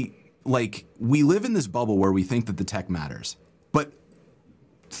very, like, we live in this bubble where we think that the tech matters, but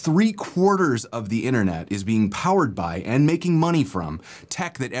 3/4 of the internet is being powered by and making money from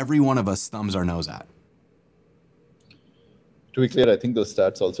tech that every one of us thumbs our nose at. To be clear, I think those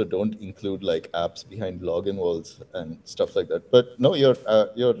stats also don't include like apps behind login walls and stuff like that. But no, you're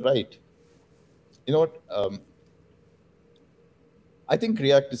right. You know what? I think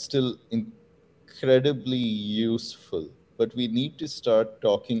React is still incredibly useful, but we need to start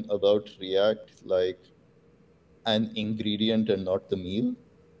talking about React like an ingredient and not the meal.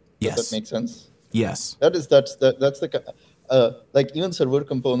 Yes. Does that make sense? Yes. That's the like even server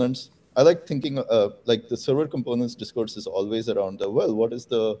components. I like thinking like the server components discourse is always around the, well, what is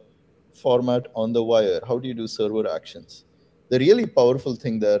the format on the wire? How do you do server actions? The really powerful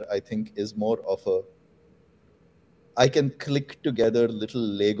thing there, I think, is more of a, I can click together little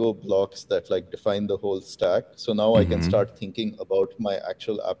Lego blocks that like define the whole stack. So now I can start thinking about my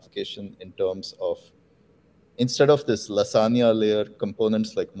actual application in terms of, instead of this lasagna layer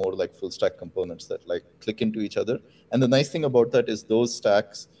components, like more like full stack components that like click into each other. And the nice thing about that is those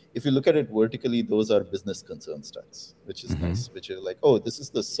stacks, if you look at it vertically, those are business concern stacks, which is nice, which is like, oh, this is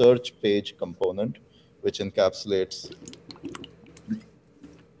the search page component, which encapsulates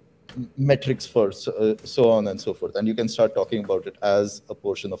metrics for so on and so forth. And you can start talking about it as a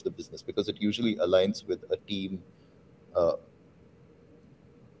portion of the business because it usually aligns with a team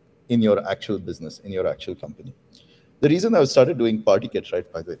in your actual business, in your actual company. The reason I started doing Partykit, right,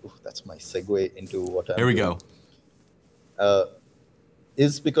 by the way, that's my segue into what I'm doing. Here we go.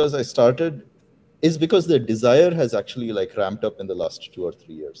 Is because the desire has actually like ramped up in the last 2 or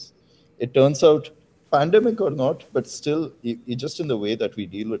 3 years. It turns out, pandemic or not, but still, just in the way that we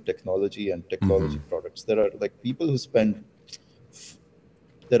deal with technology and technology products, there are like people who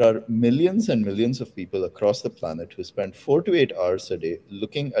there are millions and millions of people across the planet who spend 4 to 8 hours a day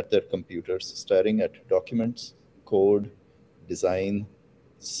looking at their computers, staring at documents, code, design,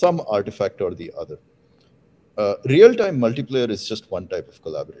 some artifact or the other. Real-time multiplayer is just one type of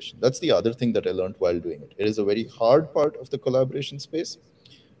collaboration. That's the other thing that I learned while doing it. It is a very hard part of the collaboration space,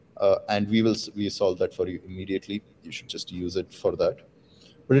 and we solve that for you immediately. You should just use it for that.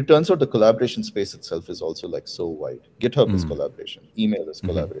 But it turns out the collaboration space itself is also like so wide. GitHub is collaboration. Email is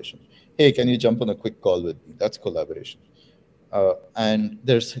collaboration. Hey, can you jump on a quick call with me? That's collaboration. And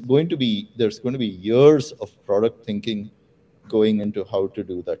there's going to be years of product thinking going into how to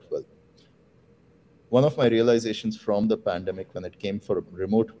do that well. One of my realizations from the pandemic when it came for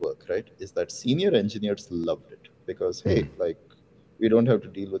remote work, right, is that senior engineers loved it because, hey, like, we don't have to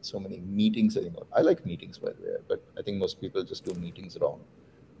deal with so many meetings anymore. I like meetings, by the way, but I think most people just do meetings wrong.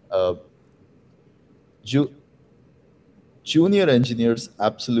 Junior engineers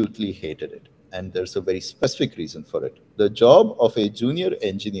absolutely hated it. And there's a very specific reason for it. The job of a junior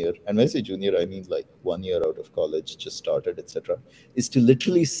engineer, and when I say junior, I mean like 1 year out of college, just started, etc., is to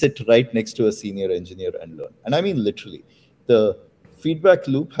literally sit right next to a senior engineer and learn. And I mean literally. The feedback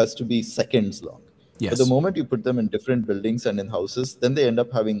loop has to be seconds long. Yes. But the moment you put them in different buildings and in houses, then they end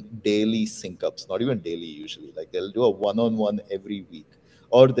up having daily sync-ups, not even daily usually. Like they'll do a one-on-one every week.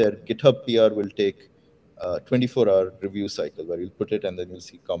 Or their GitHub PR will take a 24-hour review cycle where you'll put it and then you'll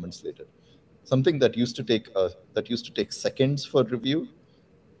see comments later. Something that used to take seconds for review.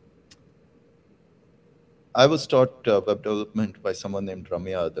 I was taught web development by someone named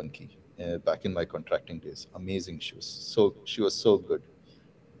Ramya Adanki back in my contracting days. Amazing. She was so good.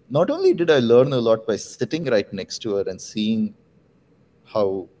 Not only did I learn a lot by sitting right next to her and seeing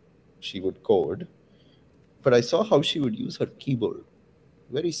how she would code, but I saw how she would use her keyboard.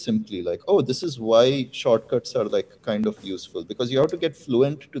 Very simply, like, oh, this is why shortcuts are like kind of useful, because you have to get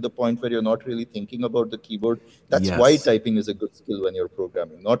fluent to the point where you're not really thinking about the keyboard. That's why typing is a good skill when you're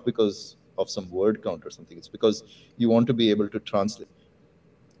programming, not because of some word count or something. It's because you want to be able to translate.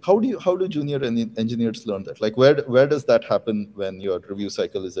 How do junior engineers learn that? Like, where does that happen when your review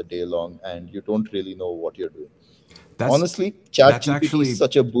cycle is a day long and you don't really know what you're doing? Honestly, ChatGPT is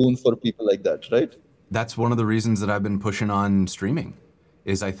such a boon for people like that, right? That's one of the reasons that I've been pushing on streaming.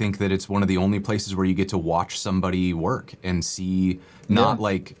 is I think that it's one of the only places where you get to watch somebody work and see not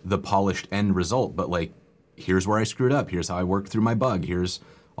like the polished end result, but like, here's where I screwed up. Here's how I worked through my bug. Here's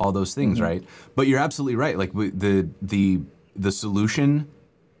all those things, right? But you're absolutely right. Like the solution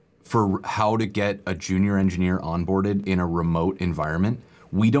for how to get a junior engineer onboarded in a remote environment,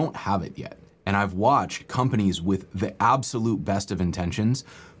 we don't have it yet. And I've watched companies with the absolute best of intentions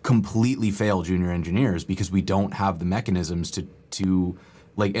completely fail junior engineers because we don't have the mechanisms to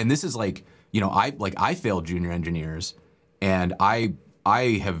like, and this is like, you know, I failed junior engineers, and I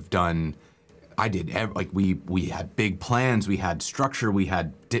have done, like we had big plans, we had structure, we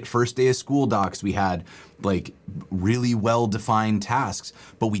had first day of school docs, we had like really well-defined tasks,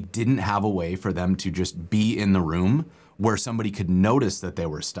 but we didn't have a way for them to just be in the room where somebody could notice that they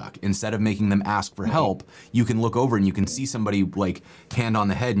were stuck. Instead of making them ask for help, you can look over and you can see somebody like hand on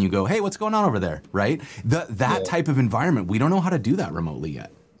the head and you go, hey, what's going on over there, right? That type of environment, we don't know how to do that remotely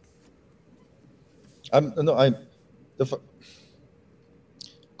yet.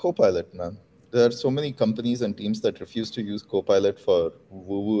 Copilot, man. There are so many companies and teams that refuse to use Copilot for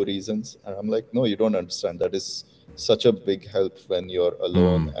woo-woo reasons. And I'm like, no, you don't understand. That is such a big help when you're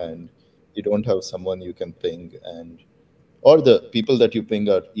alone and you don't have someone you can ping, and or the people that you ping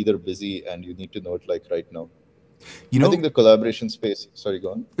are either busy and you need to know it like right now. You know, I think the collaboration space, sorry,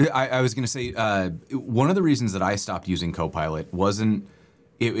 go on. I was going to say, one of the reasons that I stopped using Copilot wasn't,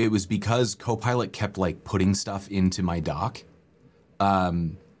 it was because Copilot kept like putting stuff into my doc.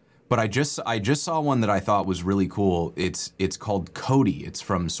 But I just saw one that I thought was really cool. It's called Cody. It's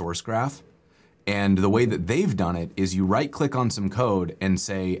from SourceGraph. And the way that they've done it is you right click on some code and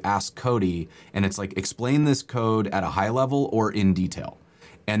say, ask Cody, and it's like, explain this code at a high level or in detail.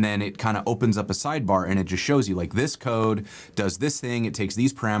 And then it kind of opens up a sidebar and it just shows you like, this code does this thing, it takes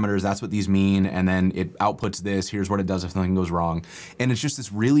these parameters, that's what these mean, and then it outputs this, here's what it does if something goes wrong. And it's just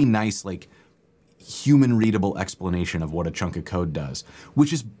this really nice, like, human readable explanation of what a chunk of code does,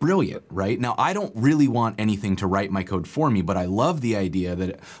 which is brilliant, right? Now, I don't really want anything to write my code for me, but I love the idea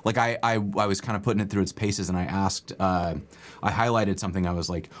that, like, I was kind of putting it through its paces, and I asked, I highlighted something. I was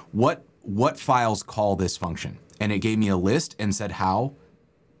like, what files call this function? And it gave me a list and said how,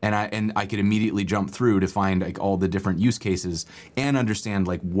 and I could immediately jump through to find like all the different use cases and understand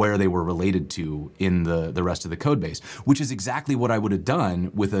like where they were related to in the rest of the code base, which is exactly what I would have done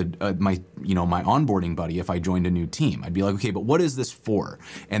with my onboarding buddy if I joined a new team. I'd be like, okay, but what is this for?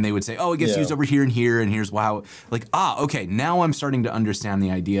 And they would say, oh, it gets used over here, and here's how. Like, okay, now I'm starting to understand the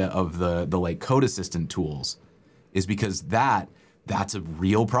idea of the like code assistant tools, is because that's a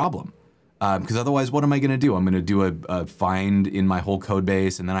real problem. Because otherwise, what am I going to do? I'm going to do a find in my whole code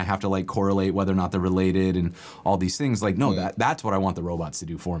base, and then I have to like correlate whether or not they're related and all these things. Like, no, that's what I want the robots to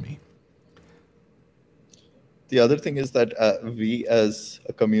do for me. The other thing is that we as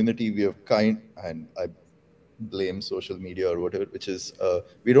a community, we have and I blame social media or whatever, which is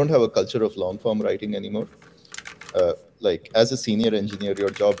we don't have a culture of long form writing anymore. Like as a senior engineer,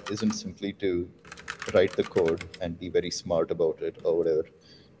 your job isn't simply to write the code and be very smart about it or whatever.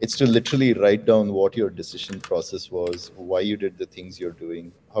 It's to literally write down what your decision process was, why you did the things you're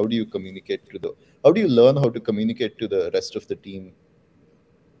doing, how do you communicate how do you learn how to communicate to the rest of the team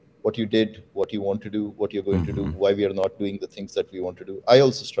what you did, what you want to do, what you're going to do, why we are not doing the things that we want to do. I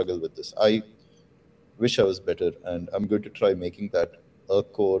also struggle with this. I wish I was better, and I'm going to try making that a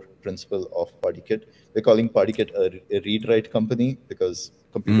core principle of Partykit. We're calling Partykit a read-write company because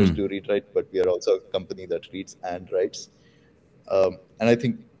computers do read-write, but we are also a company that reads and writes. And I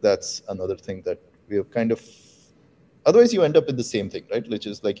think that's another thing that we have kind of, otherwise you end up with the same thing, right? Which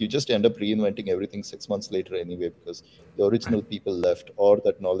is like you just end up reinventing everything 6 months later anyway, because the original people left or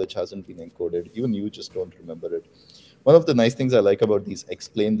that knowledge hasn't been encoded. Even you just don't remember it. One of the nice things I like about these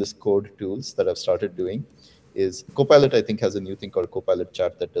explain this code tools that I've started doing is Copilot, I think, has a new thing called Copilot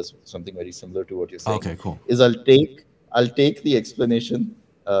Chat that does something very similar to what you're saying. Okay, cool. Is I'll take the explanation,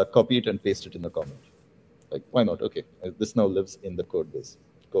 copy it and paste it in the comment. Like, why not? Okay, this now lives in the code base.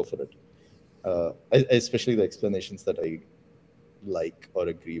 Go for it. Especially the explanations that I like or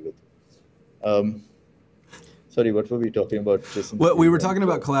agree with. Sorry, what were we talking about, Jason? Well, we were talking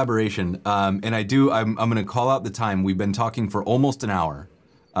about collaboration, and I'm going to call out the time. We've been talking for almost an hour,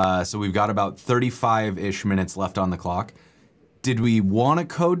 so we've got about 35-ish minutes left on the clock. Did we want to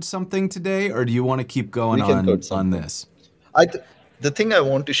code something today, or do you want to keep going on this? The thing I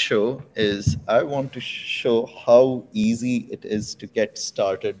want to show is I want to show how easy it is to get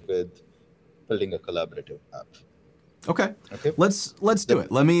started with building a collaborative app. Okay. Let's do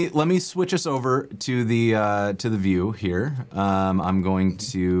it. Let me switch us over to the view here. I'm going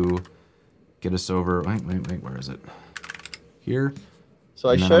to get us over. Wait. Where is it? Here. So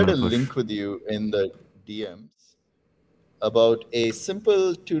I And then I'm shared a gonna push. link with you in the DMs about a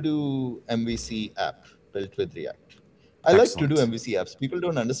simple to-do MVC app built with React. I like to-do Excellent. MVC apps. People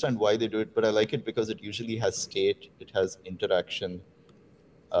don't understand why they do it, but I like it because it usually has state, it has interaction,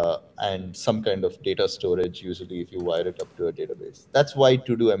 and some kind of data storage, usually if you wire it up to a database. That's why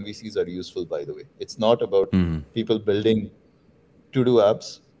to-do MVCs are useful, by the way. It's not about people building to-do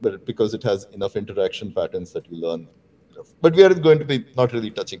apps, but because it has enough interaction patterns that you learn. But we are going to be not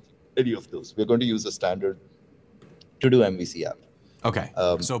really touching any of those. We're going to use a standard to-do MVC app. Okay.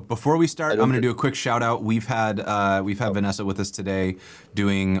 So before we start, I'm going to do a quick shout out. We've had Vanessa with us today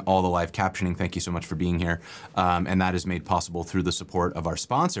doing all the live captioning. Thank you so much for being here. And that is made possible through the support of our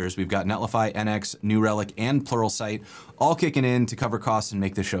sponsors. We've got Netlify, NX, New Relic, and Pluralsight all kicking in to cover costs and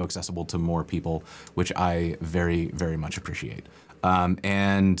make the show accessible to more people, which I very, very much appreciate.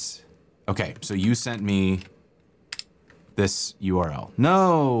 And okay, so you sent me this URL.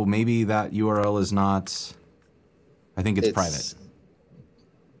 No, maybe that URL is not. I think it's private.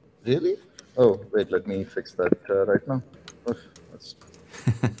 Really? Oh, wait, let me fix that right now.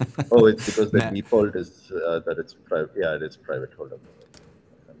 Oh, it's because the default is that it's private. Yeah, it is private. Hold on.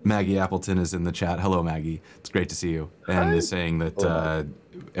 Maggie Appleton is in the chat. Hello, Maggie. It's great to see you. And is saying that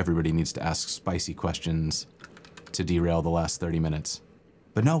everybody needs to ask spicy questions to derail the last 30 minutes.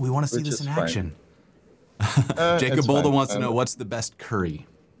 But no, we want to see this in action. Jacob Bolda wants to know, what's the best curry?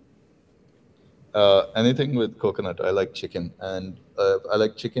 Anything with coconut. I like chicken, and I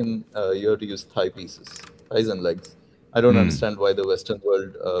like chicken. You have to use thigh pieces, thighs and legs. I don't understand why the Western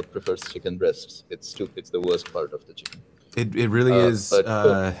world prefers chicken breasts. It's stupid. It's the worst part of the chicken. It really is.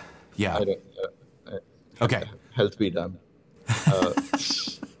 But, yeah. I don't, okay. Health be damned.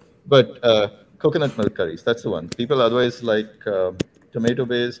 But coconut milk curries. That's the one. People otherwise like tomato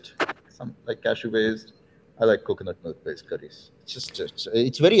based, some like cashew based. I like coconut milk based curries.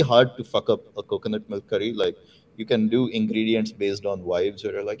 It's very hard to fuck up a coconut milk curry. Like you can do ingredients based on vibes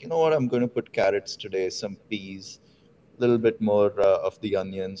where you're like, you know what, I'm going to put carrots today, some peas, a little bit more of the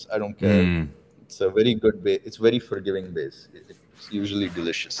onions. I don't care. It's a very good base. It's very forgiving base. It's usually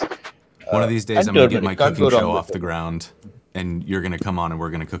delicious. One of these days I'm going to get my cooking show off the ground and you're going to come on and we're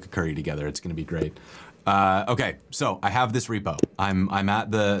going to cook a curry together. It's going to be great. Okay, so I have this repo. I'm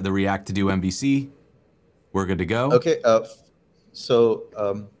at the React to do MVC. We're good to go. Okay, so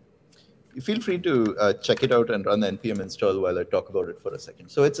you feel free to check it out and run npm install while I talk about it for a second.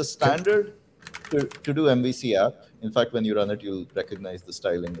 So it's a standard to do MVC app. In fact, when you run it, you'll recognize the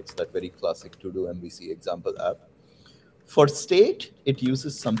styling. It's that very classic to do MVC example app. For state, it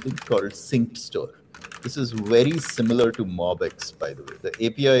uses something called synced store. This is very similar to MobX, by the way. The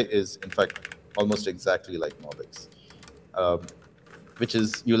API is, in fact, almost exactly like MobX. Which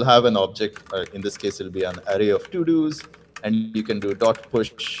is you'll have an object, in this case, it'll be an array of to-dos, and you can do dot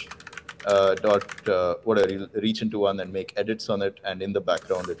push, whatever, you'll reach into one and make edits on it, and in the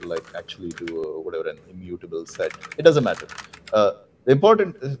background, it'll like actually do whatever, an immutable set. It doesn't matter. The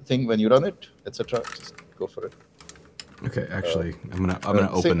important thing when you run it, etc., just go for it. Okay, actually, I'm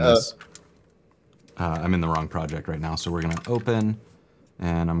gonna open this. I'm in the wrong project right now, so we're gonna open,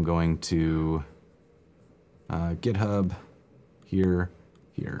 and I'm going to GitHub. Here.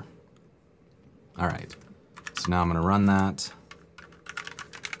 All right. So now I'm going to run that.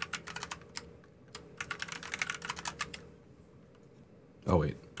 Oh,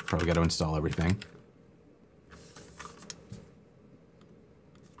 wait. Probably got to install everything.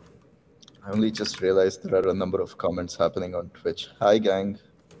 I only just realized there are a number of comments happening on Twitch. Hi, gang.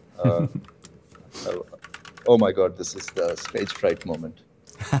 Oh my God, this is the stage fright moment.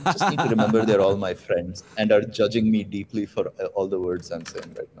 Just need to remember they're all my friends and are judging me deeply for all the words I'm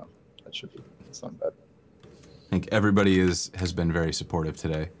saying right now. That should be, it's not bad. I think everybody has been very supportive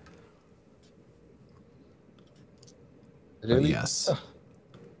today. Really? But yes. Oh,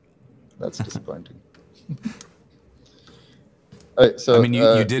 that's disappointing. All right, so, I mean,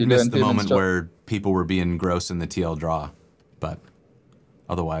 you did miss the moment where people were being gross in the TL draw, but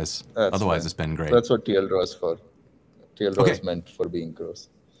otherwise it's been great. That's what TL draw is for. TL draw is meant for being gross.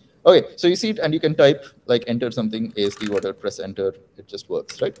 Okay, so you see it and you can type, like enter something, ASD, whatever, press enter. It just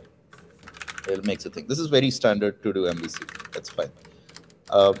works, right? It makes a thing. This is very standard to do MVC. That's fine.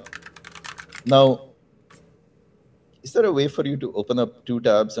 Now, is there a way for you to open up two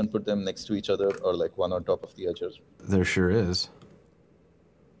tabs and put them next to each other or like one on top of the other? There sure is.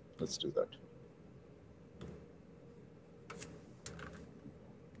 Let's do that.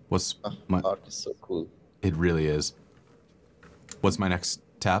 What's my Arc is so cool. It really is. What's my next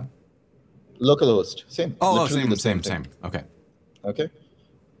tab? Localhost. Same. Oh, same. Okay. Okay.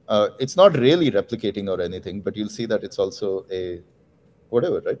 It's not really replicating or anything, but you'll see that it's also a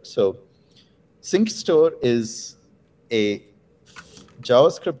whatever, right? So Sync Store is a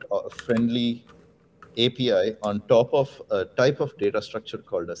JavaScript friendly API on top of a type of data structure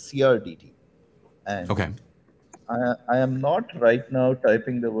called a CRDT. And Okay. I am not right now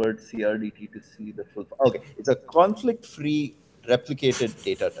typing the word CRDT to see the full. Okay, it's a conflict-free replicated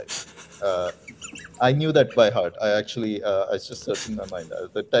data type. I knew that by heart. I was just searching my mind.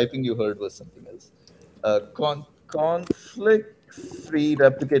 The typing you heard was something else. Conflict-free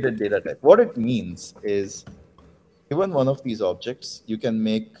replicated data type. What it means is, given one of these objects, you can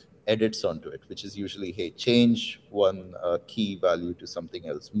make edits onto it, which is usually, hey, change one key value to something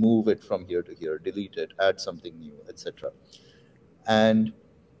else, move it from here to here, delete it, add something new, etc. And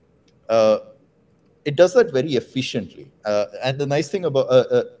it does that very efficiently. And the nice thing about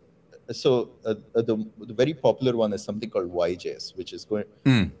the very popular one is something called YJS, which is going.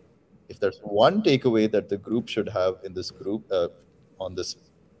 If there's one takeaway that the group should have in this group on this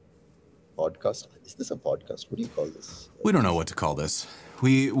podcast, is this a podcast? What do you call this? We don't know what to call this.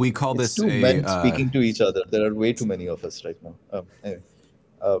 We call this two men speaking to each other. There are way too many of us right now.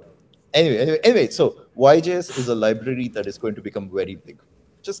 Anyway, so YJS is a library that is going to become very big.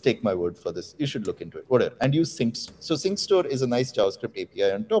 Just take my word for this. You should look into it. Whatever. And use Sync. So Sync Store is a nice JavaScript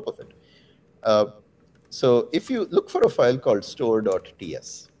API on top of it. So if you look for a file called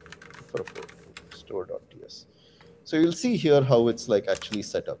store.ts, store.ts. So you'll see here how it's like actually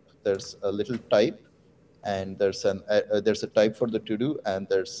set up. There's a little type, and there's a type for the to-do, and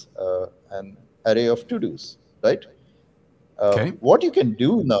there's an array of to-dos, right? Okay. What you can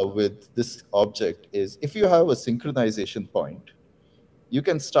do now with this object is, if you have a synchronization point, you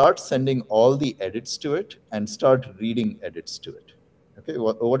can start sending all the edits to it and start reading edits to it. Okay,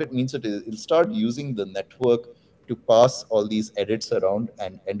 what it means is it'll start using the network to pass all these edits around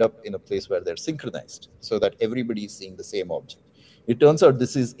and end up in a place where they're synchronized so that everybody is seeing the same object. It turns out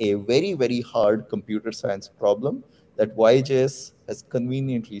this is a very, very hard computer science problem that YJS has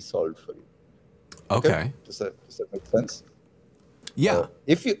conveniently solved for you. Okay. Does that make sense? Yeah.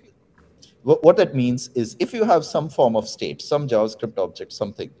 What that means is, if you have some form of state, some JavaScript object,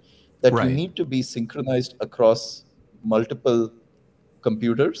 something that you need to be synchronized across multiple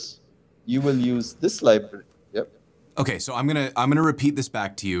computers, you will use this library. Yep. Okay, so I'm gonna repeat this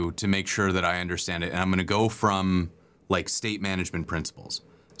back to you to make sure that I understand it, and I'm gonna go from like state management principles.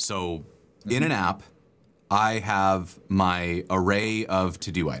 So in an app, I have my array of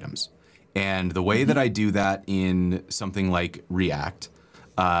to-do items, and the way that I do that in something like React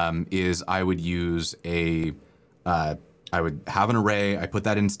is I would use I would have an array, I put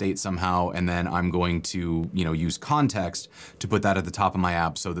that in state somehow, and then I'm going to, use context to put that at the top of my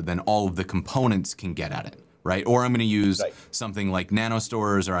app so that then all of the components can get at it, right? Or I'm going to use something like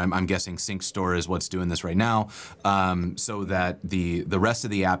nanostores, or I'm guessing Sync Store is what's doing this right now, so that the rest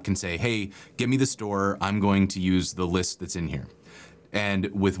of the app can say, hey, give me the store, I'm going to use the list that's in here.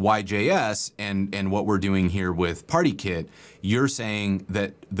 And with YJS and what we're doing here with Partykit, you're saying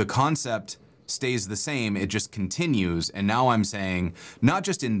that the concept stays the same, it just continues. And now I'm saying, not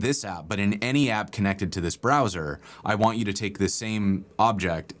just in this app, but in any app connected to this browser, I want you to take this same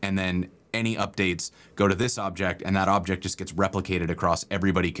object, and then any updates go to this object, and that object just gets replicated across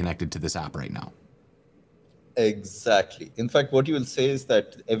everybody connected to this app right now. Exactly. In fact, what you will say is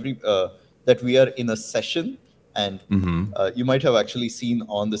that that we are in a session, and you might have actually seen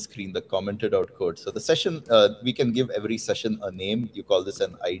on the screen the commented out code. So the session, we can give every session a name. You call this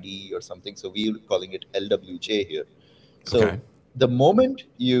an ID or something. So we're calling it LWJ here. So the moment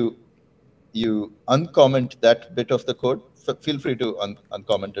you uncomment that bit of the code, feel free to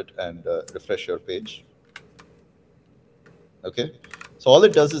uncomment it and refresh your page. Okay. So all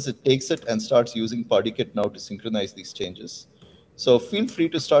it does is it takes it and starts using Partykit now to synchronize these changes. So feel free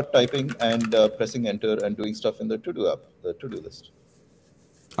to start typing and pressing enter and doing stuff in the to-do app, the to-do list.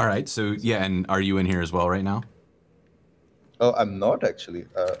 All right. So yeah, and are you in here as well right now? Oh, I'm not actually.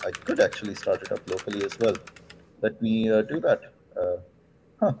 I could actually start it up locally as well. Let me do that.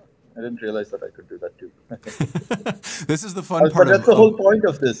 I didn't realize that I could do that too. This is the fun part. But that's the whole point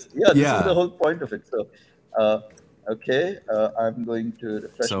of this. Yeah, this is the whole point of it. So, okay, I'm going to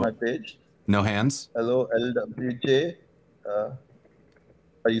refresh my page. No hands. Hello, LWJ.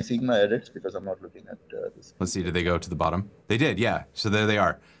 Are you seeing my edits? Because I'm not looking at this. Let's see, did they go to the bottom? They did, yeah. So there they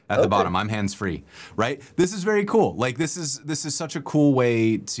are at the bottom. I'm hands-free, right? This is very cool. Like this is such a cool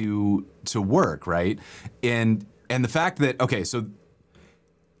way to work, right? And the fact that, okay, so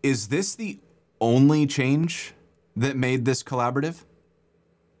is this the only change that made this collaborative?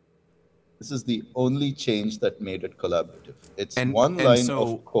 This is the only change that made it collaborative. It's one line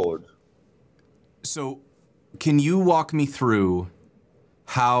of code. So can you walk me through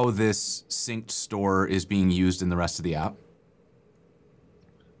how this synced store is being used in the rest of the app?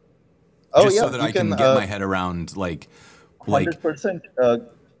 Oh Just yeah, so that I can get my head around like 100%.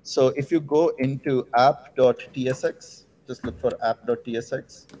 So if you go into app.tsx, just look for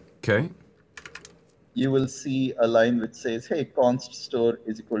app.tsx. Okay. You will see a line which says, hey, const store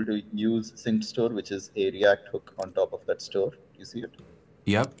is equal to use synced store, which is a React hook on top of that store. Do you see it?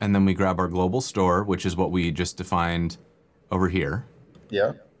 Yep, and then we grab our global store, which is what we just defined over here.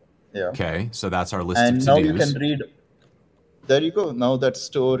 Yeah, yeah. Okay, so that's our list and of now to-dos. you can read. There you go. Now that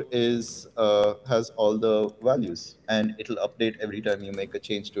store is has all the values, and it'll update every time you make a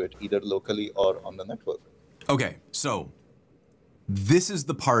change to it, either locally or on the network. Okay, so this is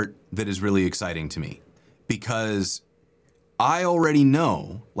the part that is really exciting to me, because I already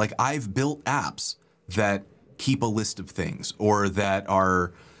know, like I've built apps that keep a list of things or that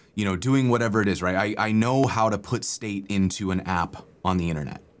are, you know, doing whatever it is, right? I know how to put state into an app on the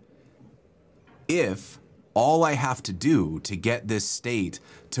internet. If all I have to do to get this state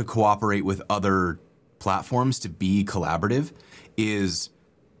to cooperate with other platforms to be collaborative is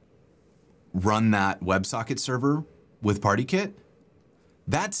run that WebSocket server with Partykit,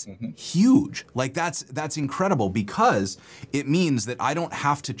 that's huge. Like that's incredible, because it means that I don't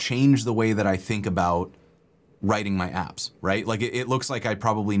have to change the way that I think about writing my apps, right? Like it looks like I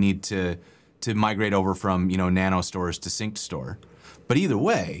probably need to migrate over from, you know, nano stores to synced store. But either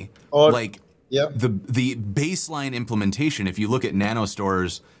way, Or, like yeah, the baseline implementation, if you look at nano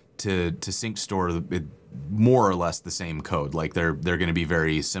stores to synced store, more or less the same code. Like they're going to be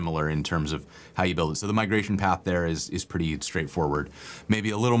very similar in terms of how you build it. So the migration path there is pretty straightforward.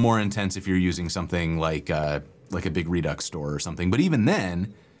 Maybe a little more intense if you're using something like a big Redux store or something. But even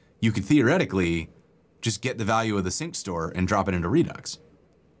then, you could theoretically just get the value of the sync store and drop it into Redux.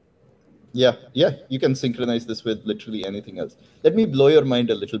 yeah, yeah. You can synchronize this with literally anything else. Let me blow your mind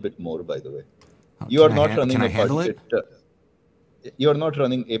a little bit more, by the way. You are not running can I a handle it? You are not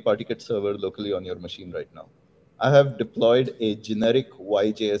running a Partykit server locally on your machine right now. I have deployed a generic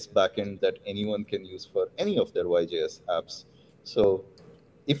YJS backend that anyone can use for any of their YJS apps. So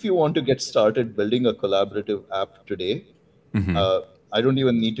if you want to get started building a collaborative app today, I don't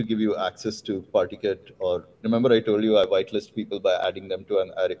even need to give you access to Partykit. Or remember I told you I whitelist people by adding them to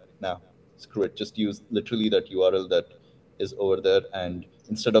an array. Now, screw it. Just use literally that URL that is over there. And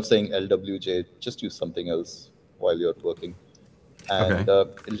instead of saying LWJ, just use something else while you're working. And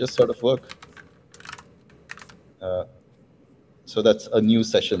it'll just sort of work. So that's a new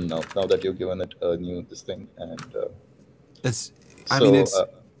session now that you've given it a new this thing. And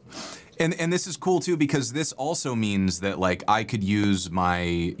and this is cool too, because this also means that like I could use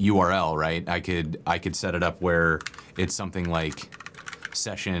my URL, right? I could set it up where it's something like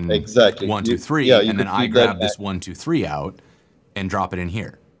session 123, and then I grab this 123 out and drop it in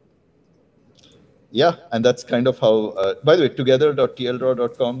here. Yeah, and that's kind of how, by the way,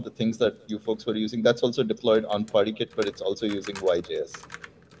 together.tlraw.com, the things that you folks were using, that's also deployed on Partykit, but it's also using YJS.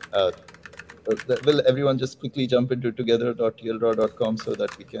 Will everyone just quickly jump into together.tlraw.com so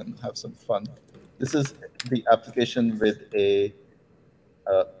that we can have some fun? This is the application with the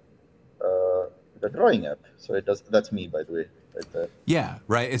drawing app. So it does. That's me, by the way, right there. Yeah,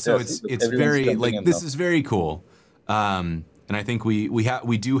 right. So it's very like this is very cool. And I think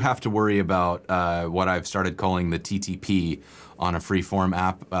we do have to worry about what I've started calling the TTP on a free-form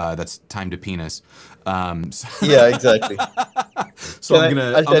app. That's time to penis. Yeah, exactly. So I'm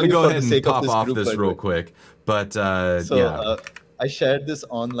gonna go ahead and pop off this real quick. But yeah. I shared this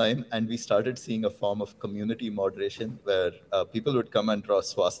online, and we started seeing a form of community moderation where people would come and draw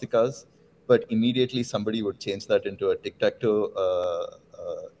swastikas, but immediately somebody would change that into a tic-tac-toe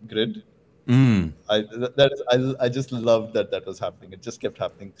grid. I just loved that was happening. It just kept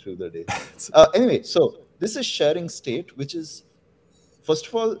happening through the day. Anyway, so this is sharing state, which is, first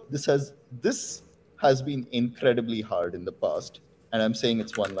of all, this has been incredibly hard in the past, and I'm saying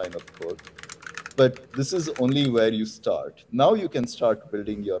it's one line of code. But this is only where you start. Now you can start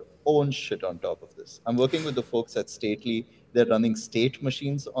building your own shit on top of this. I'm working with the folks at Stately. They're running state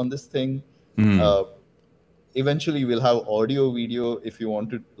machines on this thing. Eventually we'll have audio, video. If you want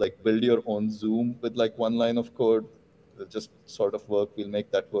to like build your own Zoom with like one line of code, it'll just sort of work. We'll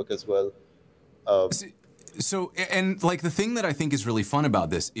make that work as well. So, and like the thing that I think is really fun about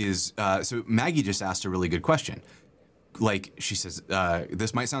this is, so Maggie just asked a really good question. Like she says,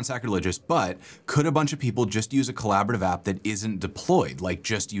 this might sound sacrilegious, but could a bunch of people just use a collaborative app that isn't deployed, like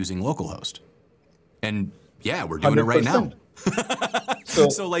just using localhost? And yeah, we're doing 100%. It right now.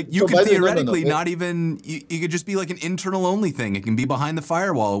 So like you could theoretically not even, you could just be like an internal only thing. It can be behind the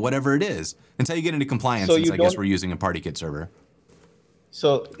firewall or whatever it is until you get into compliance, since I guess we're using a Partykit server.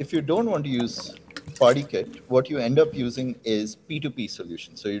 So if you don't want to use Partykit, what you end up using is P2P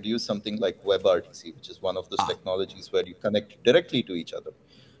solution. So you'd use something like WebRTC, which is one of those technologies where you connect directly to each other.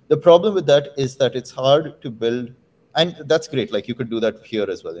 The problem with that is that it's hard to build, and that's great. Like you could do that here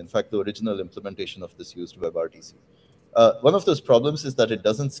as well. In fact, the original implementation of this used WebRTC. One of those problems is that it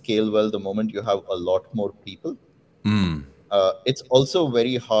doesn't scale well the moment you have a lot more people. It's also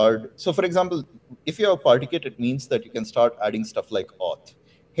very hard. So for example, if you have a Partykit, it means that you can start adding stuff like auth.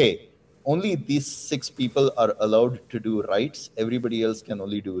 Hey, only these 6 people are allowed to do writes. Everybody else can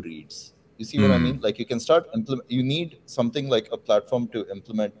only do reads. You see what I mean? Like you can start you need something like a platform to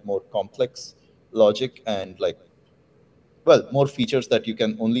implement more complex logic and like, well, more features that you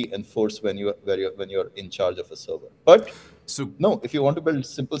can only enforce when you're in charge of a server. But So no, if you want to build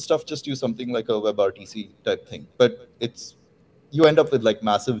simple stuff, just use something like a WebRTC type thing. But you end up with like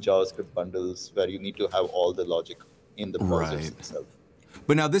massive JavaScript bundles where you need to have all the logic in the browsers itself.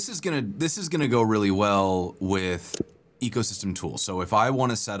 But now this is gonna go really well with ecosystem tools. So if I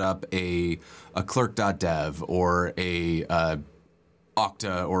want to set up a clerk.dev or a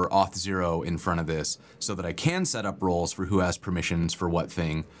Okta or Auth0 in front of this so that I can set up roles for who has permissions for what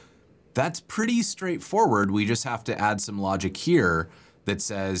thing, that's pretty straightforward. We just have to add some logic here that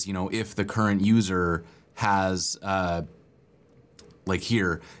says, you know, if the current user has like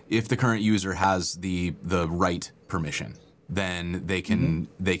here, if the current user has the right permission, then they can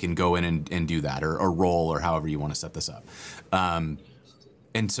go in and do that, or role, or however you want to set this up.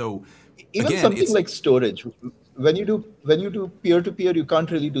 And so even again, something like storage, when you do peer-to-peer, you can't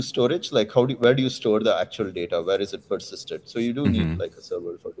really do storage. Like where do you store the actual data? Where is it persisted? So you do need like a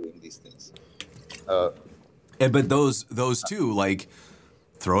server for doing these things. But those two, like,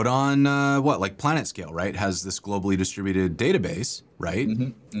 throw it on like PlanetScale, right? Has this globally distributed database, right?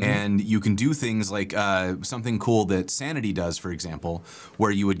 And you can do things like something cool that Sanity does, for example,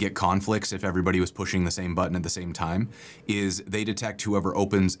 where you would get conflicts if everybody was pushing the same button at the same time, is they detect whoever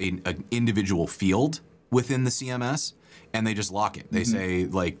opens an individual field within the CMS, and they just lock it. They say,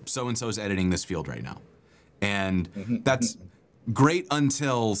 like, so-and-so's editing this field right now. And that's great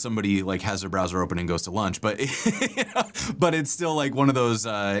until somebody like has their browser open and goes to lunch, but but it's still like one of those,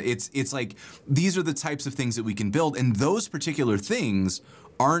 it's like, these are the types of things that we can build, and those particular things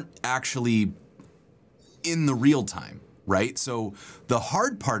aren't actually in the real time, right? So the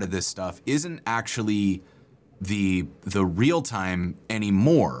hard part of this stuff isn't actually the real time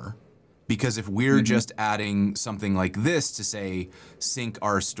anymore. Because if we're just adding something like this to say, sync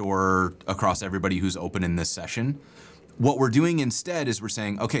our store across everybody who's open in this session, what we're doing instead is we're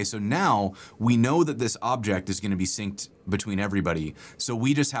saying, okay, so now we know that this object is going to be synced between everybody. So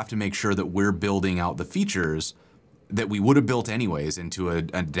we just have to make sure that we're building out the features that we would have built anyways into a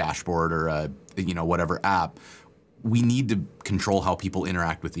dashboard or a, you know, whatever app. We need to control how people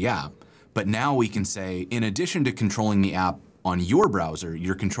interact with the app. But now we can say, in addition to controlling the app on your browser,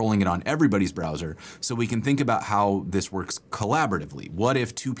 you're controlling it on everybody's browser. So we can think about how this works collaboratively. What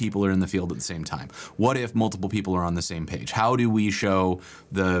if 2 people are in the field at the same time? What if multiple people are on the same page? How do we show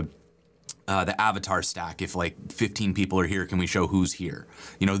the avatar stack? If like 15 people are here, can we show who's here?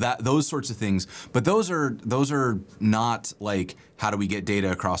 You know, those sorts of things. But those are not like, how do we get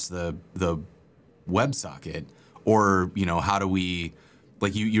data across the WebSocket, or, you know, how do we,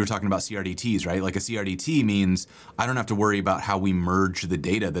 like you were talking about CRDTs, right? Like a CRDT means I don't have to worry about how we merge the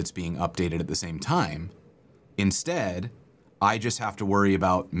data that's being updated at the same time. Instead, I just have to worry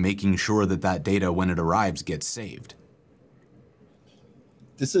about making sure that that data, when it arrives, gets saved.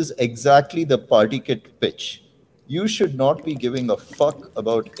 This is exactly the Partykit pitch. You should not be giving a fuck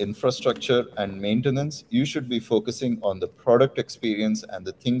about infrastructure and maintenance. You should be focusing on the product experience and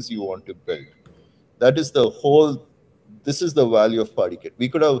the things you want to build. That is the whole. This is the value of Partykit. We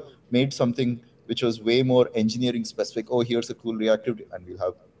could have made something which was way more engineering specific. Oh, here's a cool reactive, and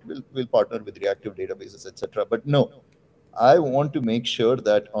we'll partner with reactive databases, etc. But no, I want to make sure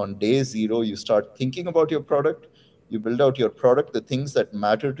that on day 0 you start thinking about your product. You build out your product, the things that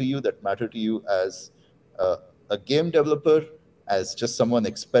matter to you as a game developer, as just someone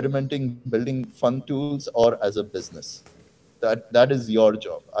experimenting, building fun tools, or as a business. That is your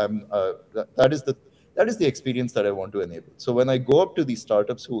job. That is the experience that I want to enable. So when I go up to these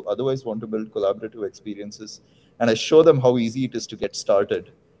startups who otherwise want to build collaborative experiences, and I show them how easy it is to get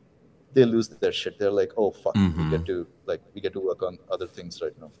started, they lose their shit. They're like, oh fuck, we get to work on other things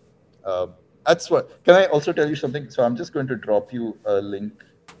right now. That's what. Can I also tell you something? So I'm just going to drop you a link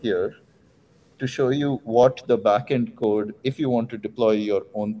here to show you what the backend code, if you want to deploy your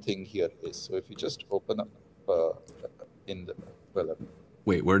own thing, here is. So if you just open up in the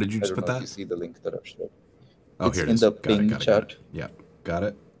Wait, where did you just put I don't know that? if you see the link that I've shared. Oh, it's here it in is. the Got ping it. chat. Yeah. got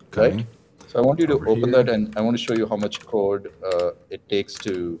it. right? Coming So I want you to over open here. that, and I want to show you how much code it takes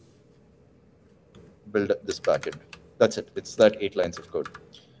to build this backend. That's it. It's that 8 lines of code.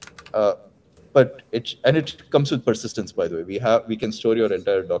 Uh, but it comes with persistence, by the way. We can store your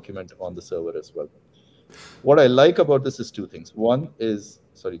entire document on the server as well. What I like about this is two things. One is,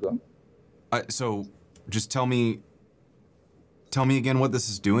 sorry, go on. So just tell me again what this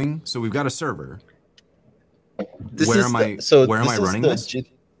is doing. So we've got a server. This Where is am the I? so Where am I this is running this?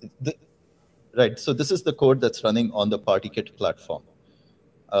 the right. So this is the code that's running on the Partykit platform.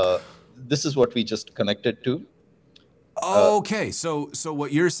 This is what we just connected to. Okay, so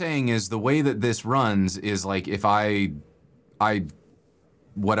what you're saying is the way that this runs is like if I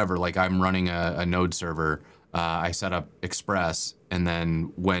whatever, like I'm running a node server, I set up Express, and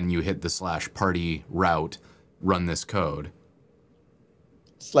then when you hit the /party route, run this code.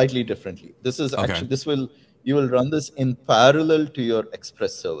 Slightly differently. This is Okay. actually you will run this in parallel to your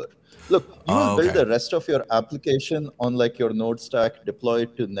Express server. Look, you will build Okay. the rest of your application on like your node stack, deploy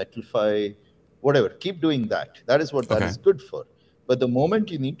it to Netlify, whatever. Keep doing that. That is what that Okay. is good for. But the moment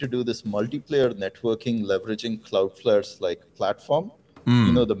you need to do this multiplayer networking, leveraging Cloudflare's like platform,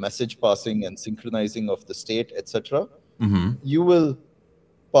 you know, the message passing and synchronizing of the state, etc., you will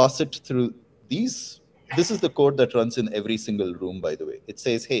pass it through these. This is the code that runs in every single room, by the way. It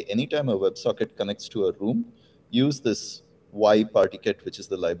says, hey, anytime a WebSocket connects to a room, use this Partykit, which is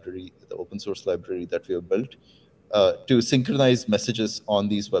the library, the open source library that we have built, to synchronize messages on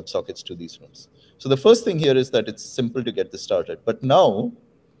these WebSockets to these rooms. So the first thing here is that it's simple to get this started. But now,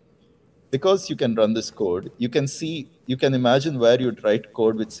 because you can run this code, you can imagine where you'd write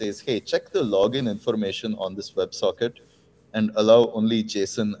code which says, hey, check the login information on this WebSocket and allow only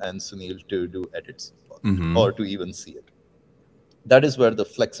Jason and Sunil to do edits or to even see it. That is where the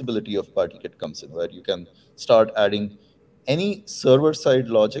flexibility of Partykit comes in, where you can start adding any server-side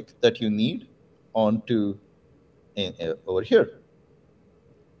logic that you need onto over here.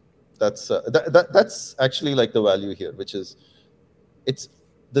 That's actually like the value here, which is it's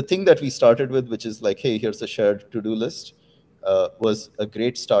the thing that we started with, which is like, hey, here's a shared to-do list, was a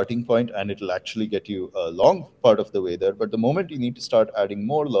great starting point, and it'll actually get you a long part of the way there. But the moment you need to start adding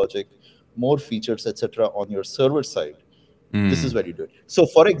more logic, more features, etc., on your server side, this is where you do it. So,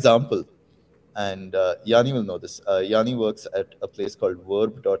 for example, and Yanni will know this. Yanni works at a place called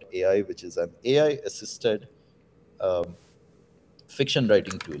Verb.ai, which is an AI-assisted fiction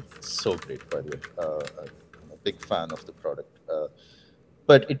writing tool. So great, by the way. I'm a big fan of the product.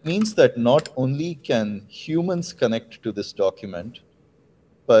 But it means that not only can humans connect to this document,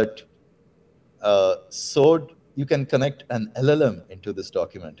 but so you can connect an LLM into this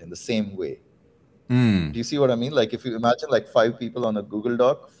document in the same way. Do you see what I mean? Like if you imagine like 5 people on a Google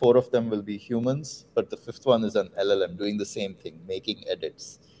Doc, 4 of them will be humans, but the 5th one is an LLM doing the same thing, making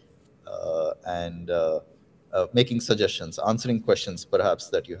edits and making suggestions, answering questions perhaps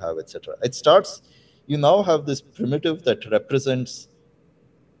that you have, etc. It starts, you now have this primitive that represents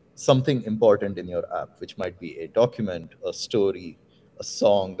something important in your app, which might be a document, a story, a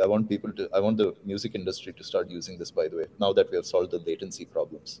song. I want the music industry to start using this, by the way, now that we have solved the latency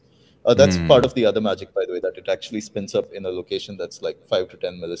problems. That's part of the other magic, by the way, that it actually spins up in a location that's like 5 to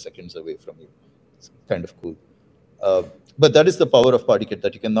 10 milliseconds away from you. It's kind of cool. But that is the power of Partykit,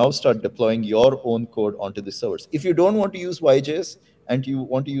 that you can now start deploying your own code onto the servers. If you don't want to use YJS and you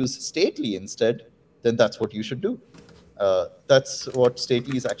want to use Stately instead, then that's what you should do. That's what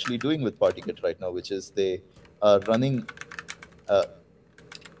Stately is actually doing with Partykit right now, which is they are running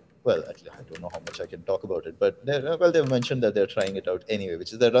well, I don't know how much I can talk about it, but they've mentioned that they're trying it out anyway,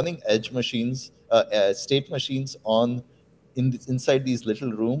 which is they're running edge machines, state machines inside these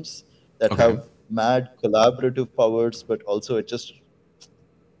little rooms that have mad collaborative powers, but also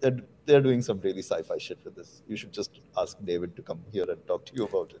they're doing some really sci-fi shit with this. You should just ask David to come here and talk to you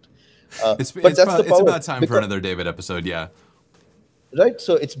about it. It's about time for another David episode, yeah. Right,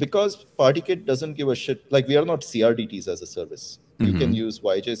 so it's because Partykit doesn't give a shit. Like, we are not CRDTs as a service. You can use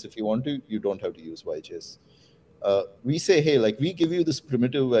YJS if you want to. You don't have to use YJS. We say, hey, like, we give you this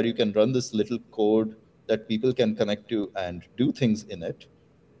primitive where you can run this little code that people can connect to and do things in it.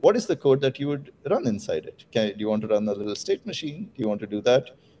 What is the code that you would run inside it? Do you want to run a little state machine? Do you want to do that?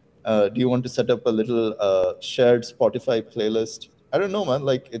 Do you want to set up a little shared Spotify playlist? I don't know, man.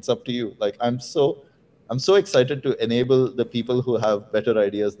 Like, it's up to you. Like, I'm so excited to enable the people who have better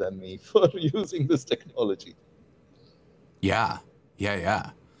ideas than me for using this technology. Yeah.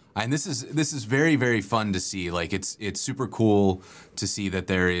 And this is very, very fun to see. Like it's super cool to see that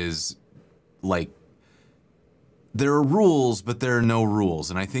there is like there are rules, but there are no rules.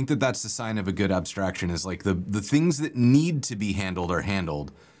 And I think that that's the sign of a good abstraction, is like the things that need to be handled are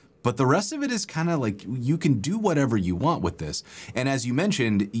handled. But the rest of it is kind of like you can do whatever you want with this. And as you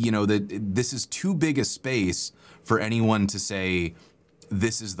mentioned, you know, that this is too big a space for anyone to say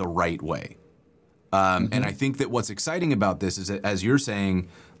this is the right way. And I think that what's exciting about this is that, as you're saying,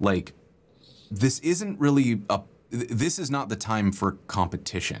 like, this isn't really this is not the time for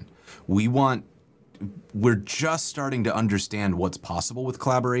competition. We're just starting to understand what's possible with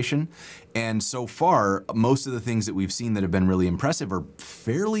collaboration. And so far, most of the things that we've seen that have been really impressive are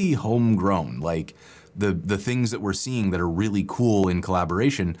fairly homegrown. Like the things that we're seeing that are really cool in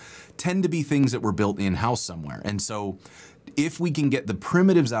collaboration tend to be things that were built in-house somewhere. And so if we can get the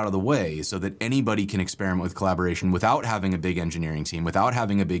primitives out of the way so that anybody can experiment with collaboration without having a big engineering team, without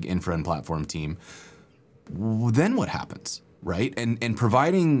having a big infra and platform team, then what happens, right? And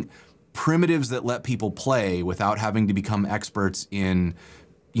providing primitives that let people play without having to become experts in,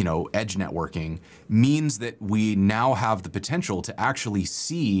 you know, edge networking means that we now have the potential to actually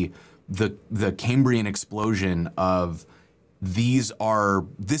see the Cambrian explosion of this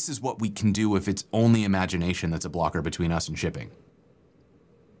is what we can do if it's only imagination that's a blocker between us and shipping.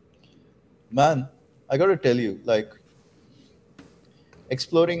 Man, I got to tell you, like,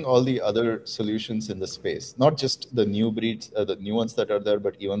 exploring all the other solutions in the space, not just the new breeds, the new ones that are there,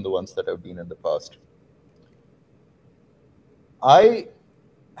 but even the ones that have been in the past. I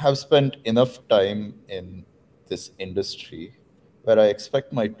have spent enough time in this industry where I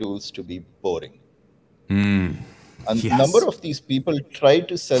expect my tools to be boring. A number of these people try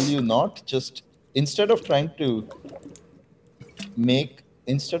to sell you not just, instead of trying to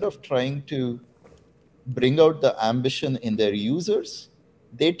bring out the ambition in their users,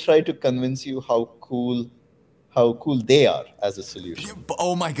 they try to convince you how cool they are as a solution.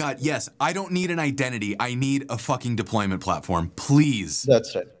 Oh my God, yes. I don't need an identity. I need a fucking deployment platform, please.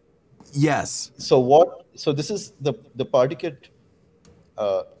 That's right. Yes. So this is the Partykit.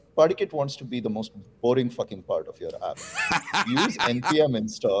 Partykit wants to be the most boring fucking part of your app. Use npm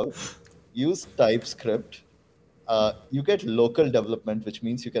install, use TypeScript. You get local development, which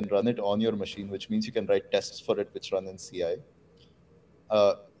means you can run it on your machine, which means you can write tests for it, which run in CI.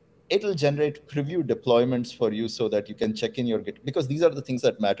 It'll generate preview deployments for you so that you can check in your Git, because these are the things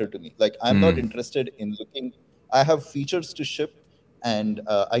that matter to me. Like, I'm not interested in I have features to ship, and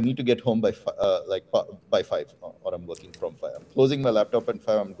I need to get home by 5, or I'm working from 5. I'm closing my laptop at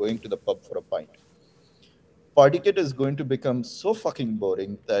 5. I'm going to the pub for a pint. Partykit is going to become so fucking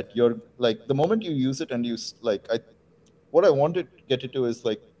boring that you're like, the moment you use it and what I want to get it to is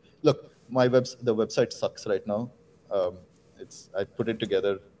like, look, the website sucks right now. I put it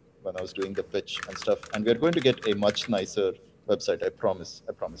together when I was doing the pitch and stuff, and we're going to get a much nicer website. I promise.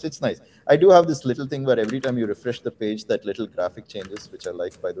 It's nice. I do have this little thing where every time you refresh the page, that little graphic changes, which I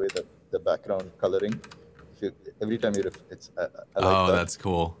like, by the way, the background coloring. Every time you I like that. That's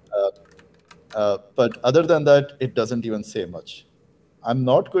cool. But other than that, it doesn't even say much. I'm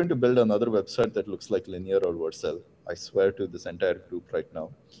not going to build another website that looks like Linear or Vercel. I swear to this entire group right now.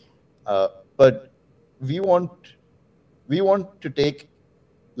 But we want to take,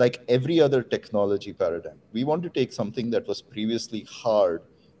 like every other technology paradigm, we want to take something that was previously hard,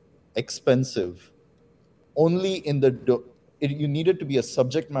 expensive, only in you needed to be a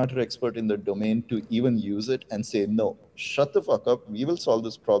subject matter expert in the domain to even use it, and say, no, shut the fuck up. We will solve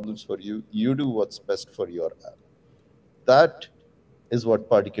these problems for you. You do what's best for your app. That is what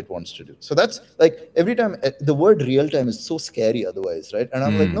Partykit wants to do. So that's like, every time the word real time is so scary otherwise, right? And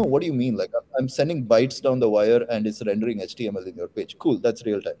I'm like, no, what do you mean? Like, I'm sending bytes down the wire and it's rendering HTML in your page. Cool, that's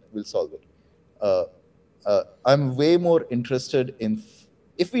real time. We'll solve it. I'm way more interested in,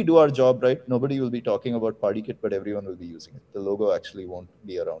 if we do our job right, nobody will be talking about Partykit, but everyone will be using it. The logo actually won't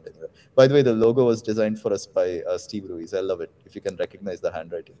be around anywhere. By the way, the logo was designed for us by Steve Ruiz. I love it. If you can recognize the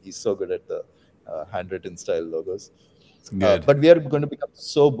handwriting, he's so good at the handwritten style logos. But we are going to become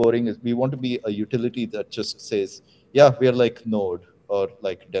so boring. We want to be a utility that just says, yeah, we are like Node or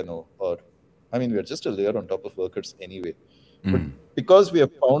like Deno, or, I mean, we're just a layer on top of workers anyway. But because we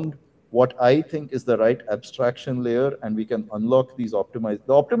have found what I think is the right abstraction layer, and we can unlock these the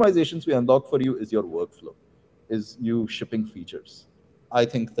optimizations we unlock for you is your workflow, is you shipping features. I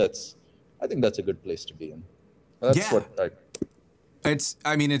think that's a good place to be in. That's what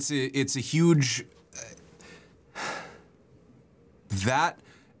it's a huge, that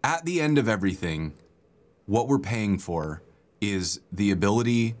at the end of everything, what we're paying for is the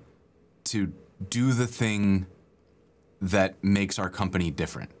ability to do the thing that makes our company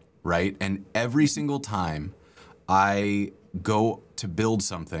different, right? And every single time I go to build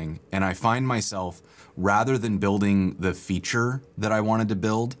something and I find myself, rather than building the feature that I wanted to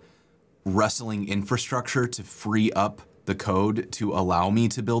build, wrestling infrastructure to free up the code to allow me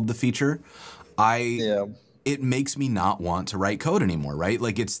to build the feature, Yeah. it makes me not want to write code anymore, right?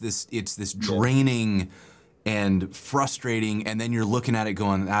 Like it's this draining and frustrating, and then you're looking at it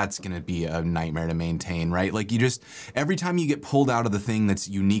going, that's going to be a nightmare to maintain, right? Like you just, every time you get pulled out of the thing that's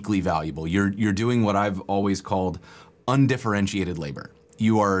uniquely valuable, you're doing what I've always called undifferentiated labor.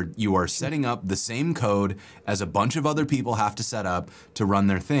 You are setting up the same code as a bunch of other people have to set up to run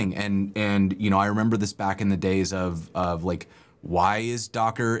their thing. And you know, I remember this back in the days of like, why is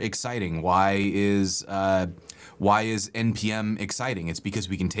Docker exciting? Why is NPM exciting? It's because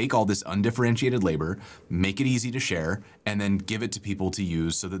we can take all this undifferentiated labor, make it easy to share, and then give it to people to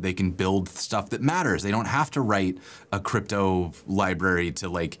use so that they can build stuff that matters. They don't have to write a crypto library to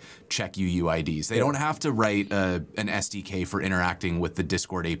like check UUIDs. They don't have to write an SDK for interacting with the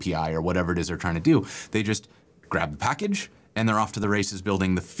Discord API or whatever it is they're trying to do. They just grab the package and they're off to the races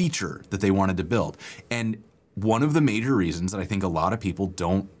building the feature that they wanted to build. And one of the major reasons that I think a lot of people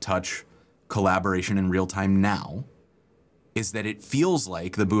don't touch collaboration in real time now is that it feels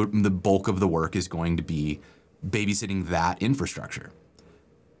like the bulk of the work is going to be babysitting that infrastructure.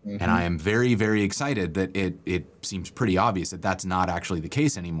 And I am very, very excited that it seems pretty obvious that that's not actually the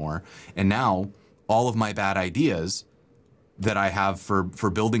case anymore. And now all of my bad ideas that I have for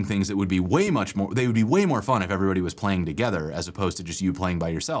building things that would be way more fun if everybody was playing together as opposed to just you playing by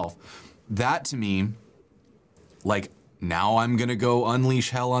yourself. That to me, like, now I'm going to go unleash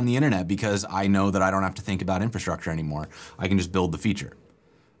hell on the internet because I know that I don't have to think about infrastructure anymore. I can just build the feature.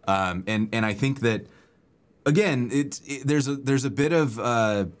 And I think that, again, there's a bit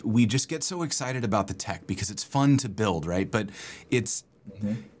of, we just get so excited about the tech because it's fun to build, right? But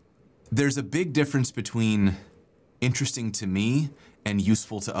there's a big difference between interesting to me and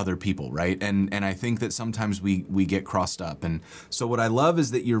useful to other people, right? And I think that sometimes we get crossed up. And so what I love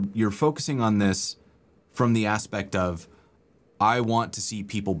is that you're focusing on this from the aspect of, I want to see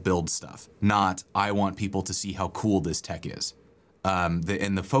people build stuff, not I want people to see how cool this tech is. And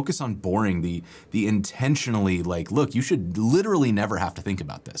the focus on boring, the intentionally like, look, you should literally never have to think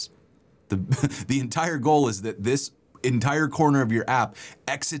about this. The entire goal is that this entire corner of your app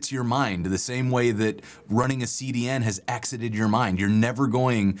exits your mind the same way that running a CDN has exited your mind. You're never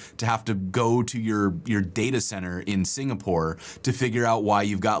going to have to go to your data center in Singapore to figure out why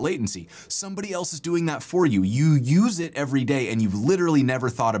you've got latency. Somebody else is doing that for you. You use it every day and you've literally never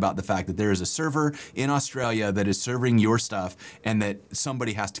thought about the fact that there is a server in Australia that is serving your stuff and that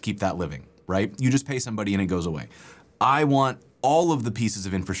somebody has to keep that living, right? You just pay somebody and it goes away. I want all of the pieces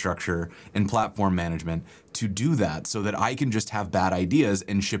of infrastructure and platform management to do that so that I can just have bad ideas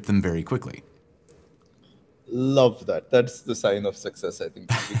and ship them very quickly. Love that. That's the sign of success, I think.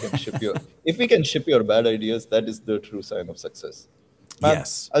 If we can ship your bad ideas, that is the true sign of success. Man,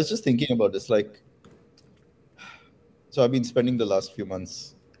 Yes. I was just thinking about this, like, so I've been spending the last few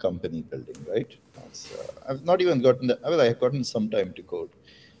months company building, right? I've not even gotten I've gotten some time to code,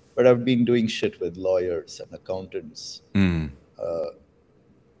 but I've been doing shit with lawyers and accountants,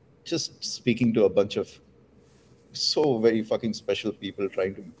 just speaking to a bunch of so very fucking special people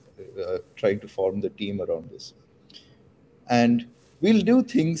trying to form the team around this. And we'll do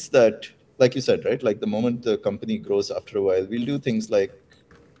things that, like you said, right? Like the moment the company grows after a while, we'll do things like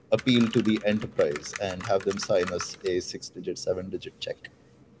appeal to the enterprise and have them sign us a 6-digit, 7-digit check.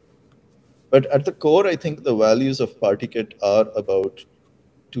 But at the core, I think the values of Partykit are about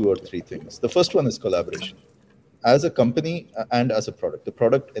 2 or 3 things. The first one is collaboration. As a company and as a product, the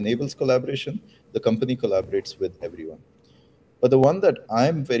product enables collaboration, the company collaborates with everyone. But the one that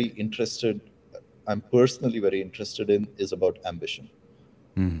I'm personally very interested in is about ambition.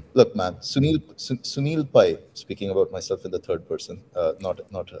 Look, man, Sunil Pai, speaking about myself in the third person,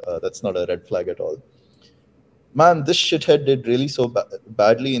 that's not a red flag at all. Man, this shithead did really so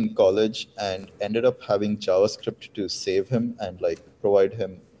badly in college and ended up having JavaScript to save him and like provide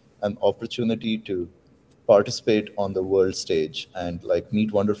him an opportunity to participate on the world stage and like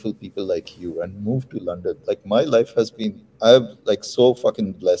meet wonderful people like you and move to London. Like my life I'm like so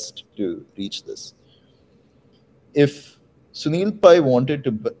fucking blessed to reach this. If Sunil Pai wanted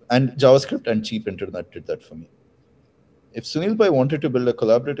to, and JavaScript and cheap internet did that for me. If Sunil Pai wanted to build a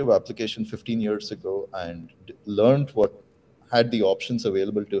collaborative application 15 years ago and learned what had the options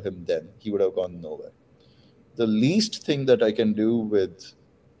available to him then, he would have gone nowhere. The least thing that I can do with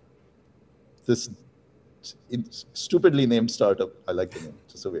this stupidly named startup, I like the name,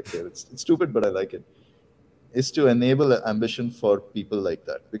 just so we're clear, it's stupid, but I like it, is to enable ambition for people like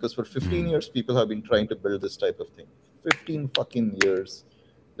that. Because for 15 years, people have been trying to build this type of thing. 15 fucking years,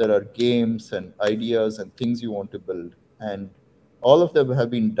 there are games and ideas and things you want to build. And all of them have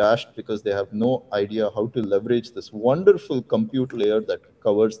been dashed because they have no idea how to leverage this wonderful compute layer that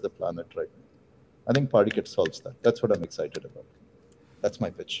covers the planet right now. I think Partykit solves that. That's what I'm excited about. That's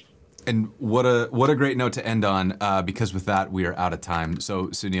my pitch. And what a great note to end on, because with that we are out of time. So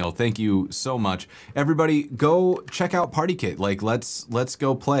Sunil, thank you so much. Everybody, go check out Partykit. Like, let's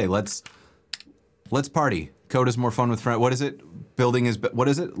go play. Let's party. Code is more fun with friends. What is it? Building is what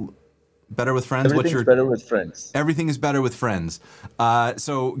is it? Better with friends. Everything's better with friends. Everything is better with friends.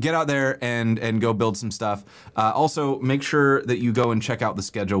 So get out there and go build some stuff. Also, make sure that you go and check out the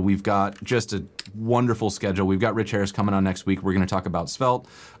schedule. We've got just a wonderful schedule. We've got Rich Harris coming on next week. We're going to talk about Svelte.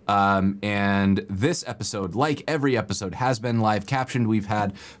 And this episode, like every episode, has been live captioned. We've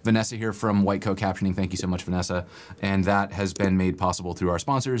had Vanessa here from White Coat Captioning. Thank you so much, Vanessa. And that has been made possible through our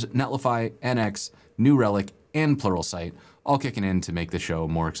sponsors, Netlify, NX, New Relic, and Pluralsight, all kicking in to make the show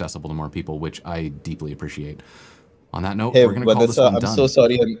more accessible to more people, which I deeply appreciate. On that note, hey, we're going to call this one done. I'm so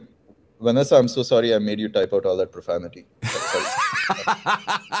sorry. Vanessa, I'm so sorry I made you type out all that profanity.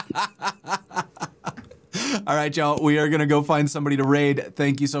 All right, y'all, we are going to go find somebody to raid.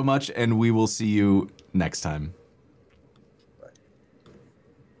 Thank you so much, and we will see you next time.